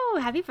 Oh,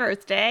 happy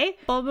birthday.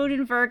 Full moon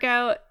in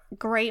Virgo.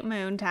 Great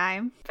moon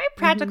time. Very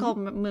practical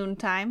moon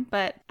time,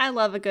 but I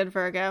love a good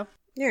Virgo.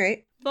 All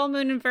right. Full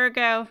moon in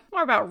Virgo,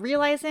 more about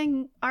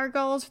realizing our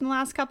goals from the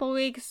last couple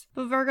weeks.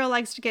 But Virgo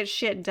likes to get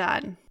shit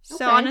done. Okay.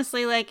 So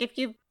honestly, like, if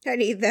you... I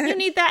need that. You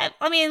need that.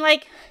 I mean,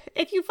 like,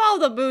 if you follow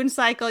the moon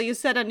cycle, you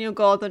set a new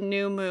goal at the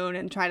new moon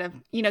and try to,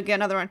 get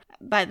another one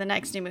by the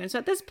next new moon. So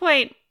at this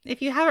point,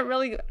 if you haven't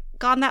really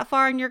gone that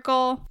far in your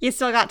goal, you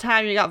still got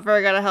time. You got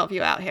Virgo to help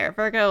you out here.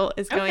 Virgo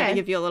is going to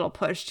give you a little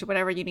push to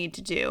whatever you need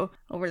to do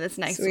over this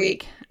next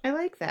week. I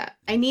like that.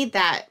 I need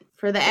that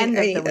for the end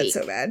of the week. I need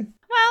that so bad.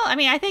 Well, I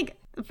mean, I think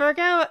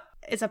Virgo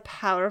is a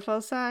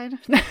powerful sign.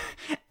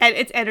 And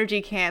its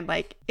energy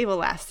it will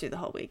last through the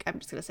whole week. I'm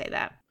just going to say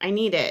that. I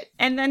need it.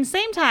 And then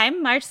same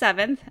time, March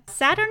 7th,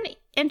 Saturn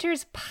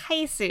enters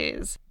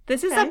Pisces.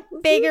 This is a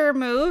bigger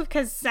move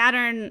because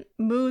Saturn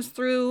moves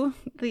through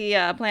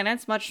the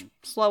planets much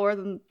slower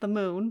than the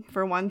moon,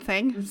 for one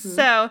thing.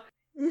 So...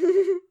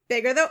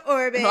 Bigger the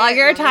orbit.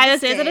 Longer time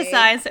stays at a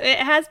sign. So it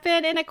has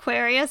been in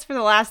Aquarius for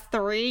the last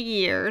 3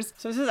 years.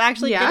 So this is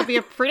actually going to be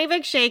a pretty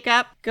big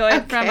shakeup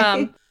going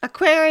from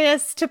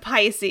Aquarius to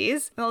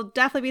Pisces. There'll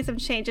definitely be some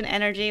change in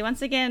energy.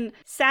 Once again,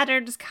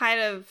 Saturn's kind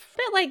of a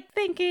bit like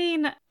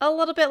thinking, a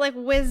little bit like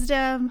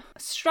wisdom,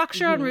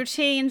 structure and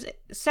routines.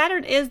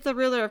 Saturn is the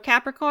ruler of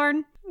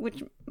Capricorn,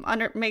 which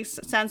makes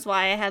sense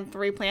why I had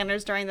 3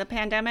 planners during the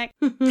pandemic.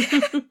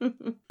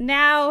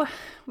 Now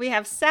we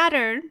have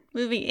Saturn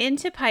moving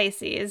into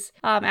Pisces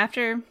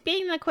after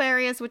being in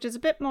Aquarius, which is a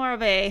bit more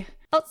of a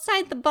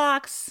outside the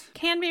box,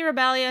 can be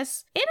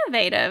rebellious,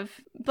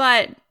 innovative,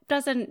 but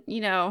doesn't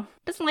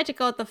like to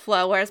go with the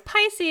flow. Whereas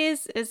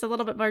Pisces is a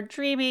little bit more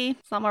dreamy,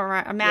 it's a lot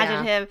more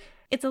imaginative. Yeah.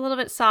 It's a little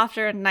bit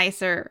softer and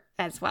nicer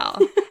as well.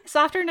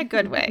 Softer in a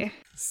good way.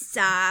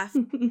 Soft.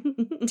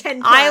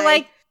 I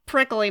like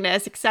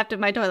prickliness, except in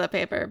my toilet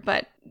paper,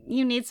 but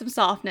you need some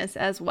softness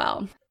as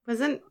well.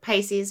 Wasn't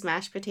Pisces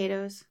mashed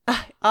potatoes?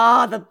 I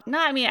was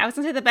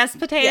gonna say the best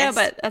potato,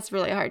 but that's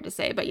really hard to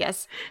say. But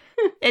yes,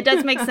 it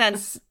does make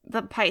sense.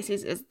 The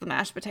Pisces is the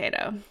mashed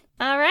potato.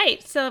 All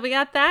right, so we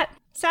got that.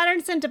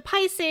 Saturn's into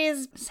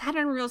Pisces.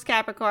 Saturn rules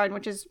Capricorn,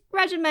 which is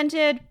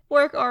regimented,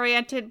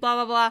 work-oriented, blah,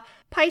 blah, blah.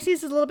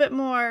 Pisces is a little bit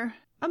more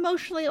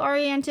emotionally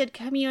oriented,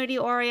 community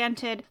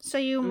oriented. So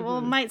you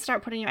might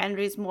start putting your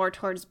energies more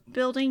towards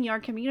building your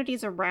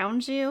communities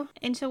around you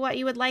into what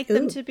you would like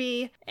them to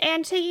be,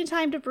 and taking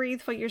time to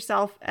breathe for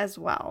yourself as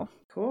well.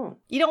 Cool.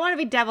 You don't want to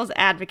be devil's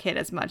advocate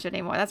as much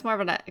anymore. That's more of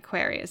an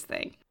Aquarius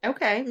thing.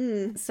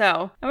 Okay.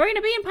 So we're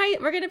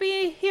gonna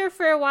be here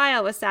for a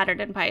while with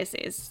Saturn and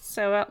Pisces.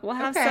 So we'll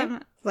have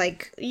some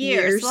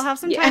years. We'll have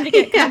some time to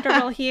get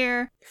comfortable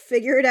here.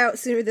 Figure it out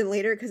sooner than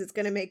later because it's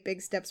gonna make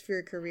big steps for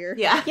your career.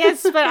 Yeah.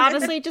 Yes, but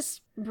honestly,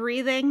 just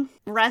breathing,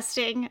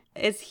 resting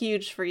is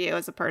huge for you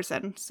as a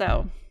person.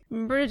 So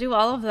remember to do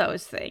all of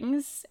those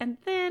things, and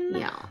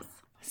then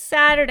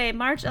Saturday,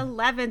 March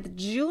 11th,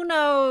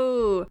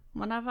 Juno,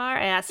 one of our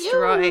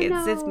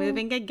asteroids, is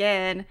moving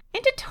again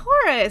into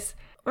Taurus.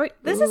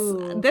 This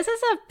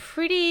is a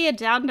pretty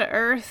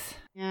down-to-earth,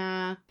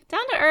 kind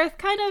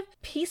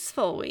of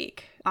peaceful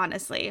week,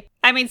 honestly.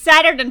 I mean,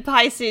 Saturn and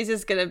Pisces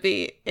is going to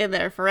be in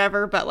there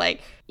forever, but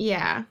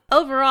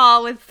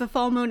overall, with the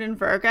full moon in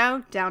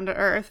Virgo,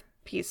 down-to-earth,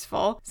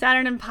 peaceful.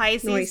 Saturn and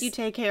Pisces, you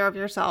take care of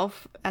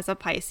yourself as a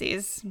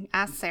Pisces.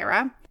 Ask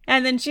Sarah.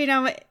 And then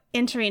Juno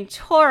entering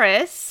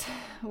Taurus,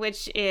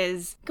 which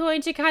is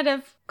going to kind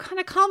of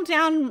calm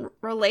down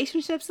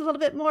relationships a little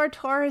bit more.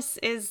 Taurus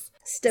is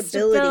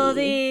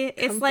stability.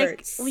 It's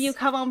like when you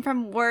come home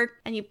from work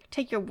and you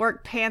take your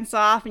work pants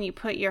off and you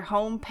put your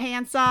home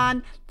pants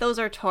on. Those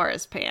are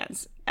Taurus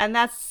pants. And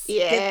that's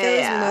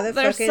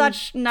they're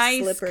such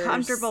nice, slippers.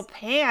 Comfortable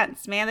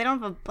pants, man. They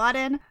don't have a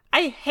button.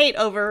 I hate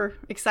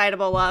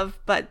over-excitable love,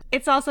 but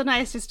it's also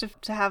nice just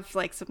to have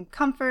some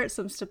comfort,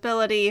 some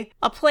stability,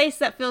 a place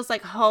that feels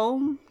like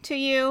home to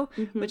you,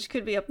 which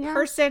could be a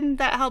person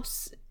that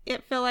helps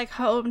it feel like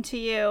home to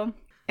you.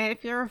 And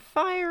if you're a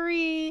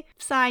fiery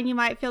sign, you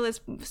might feel this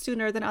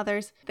sooner than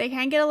others. They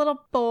can get a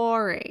little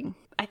boring.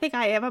 I think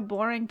I am a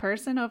boring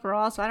person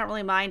overall, so I don't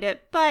really mind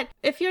it. But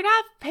if you're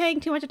not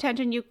paying too much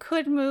attention, you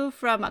could move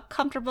from a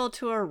comfortable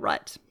to a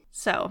rut.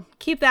 So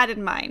keep that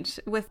in mind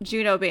with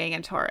Juno being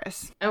in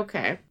Taurus.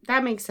 Okay,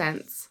 that makes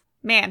sense.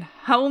 Man,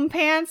 home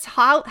pants,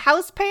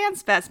 house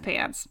pants, best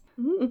pants.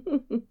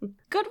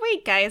 Good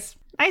week, guys.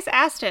 Nice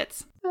ass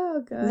tits.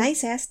 Oh, God.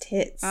 Nice ass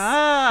tits.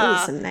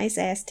 Ah. Ooh, some nice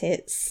ass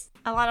tits.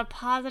 A lot of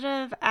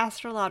positive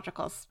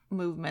astrological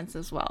movements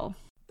as well.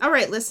 All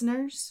right,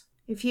 listeners.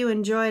 If you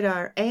enjoyed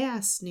our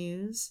ass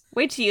news,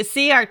 wait till you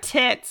see our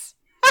tits.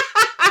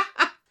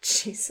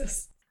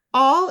 Jesus.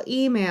 All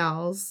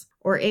emails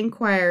or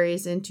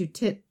inquiries into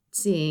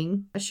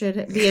seeing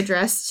should be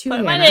addressed to Put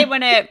Hannah. my name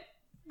on it.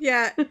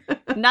 Yeah.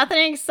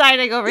 Nothing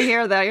exciting over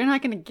here, though. You're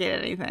not going to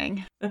get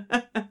anything.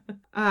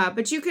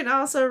 But you can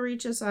also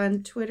reach us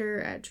on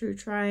Twitter at True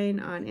Trine,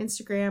 on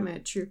Instagram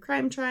at True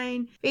Crime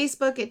Trine,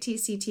 Facebook at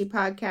TCT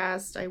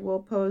Podcast. I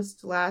will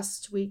post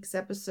last week's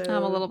episode.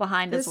 I'm a little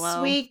behind as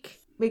well. This week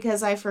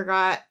because I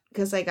forgot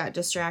because I got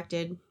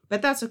distracted.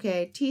 But that's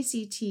okay.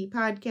 TCT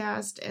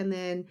Podcast. And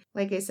then,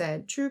 like I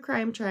said,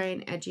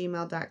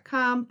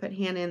 truecrimetrine@gmail.com. Put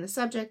Hannah in the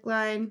subject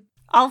line.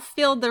 I'll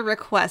field the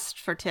request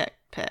for tit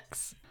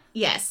pics.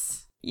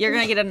 Yes. You're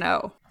going to get a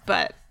no,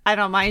 but I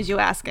don't mind you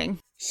asking.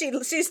 She'd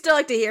still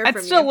like to hear from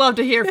you. I'd still love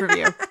to hear from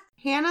you.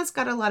 Hannah's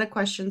got a lot of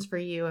questions for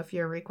you if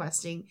you're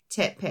requesting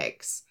tit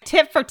pics.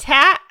 Tit for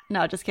tat?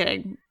 No, just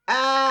kidding.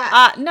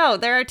 No,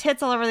 there are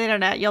tits all over the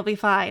internet. You'll be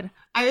fine.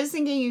 I was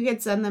thinking you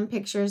could send them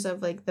pictures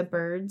of, like, the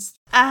birds.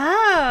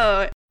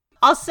 Oh.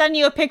 I'll send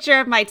you a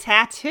picture of my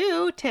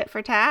tattoo. Tit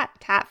for tat.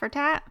 Tat for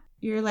tat.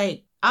 You're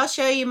like, I'll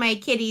show you my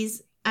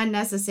kitty's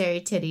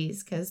unnecessary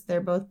titties because they're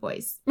both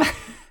boys.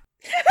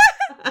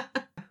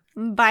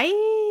 Bye.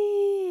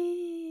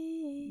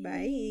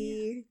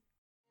 Bye.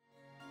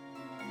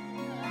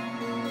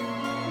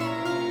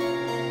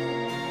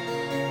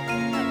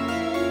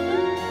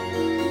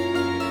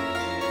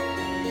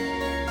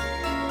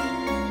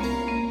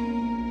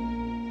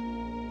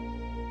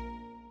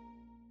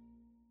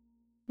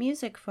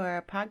 Music for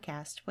our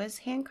podcast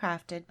was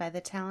handcrafted by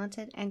the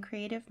talented and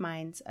creative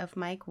minds of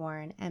Mike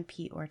Warren and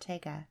Pete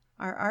Ortega.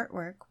 Our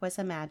artwork was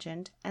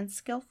imagined and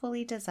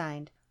skillfully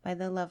designed by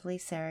the lovely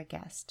Sarah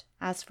Guest.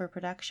 As for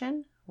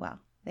production, well,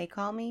 they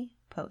call me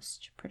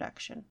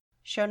post-production.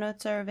 Show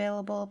notes are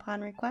available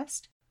upon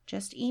request.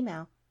 Just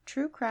email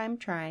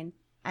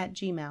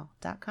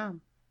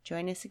truecrimetrine@gmail.com.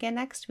 Join us again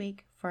next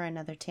week for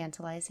another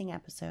tantalizing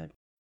episode.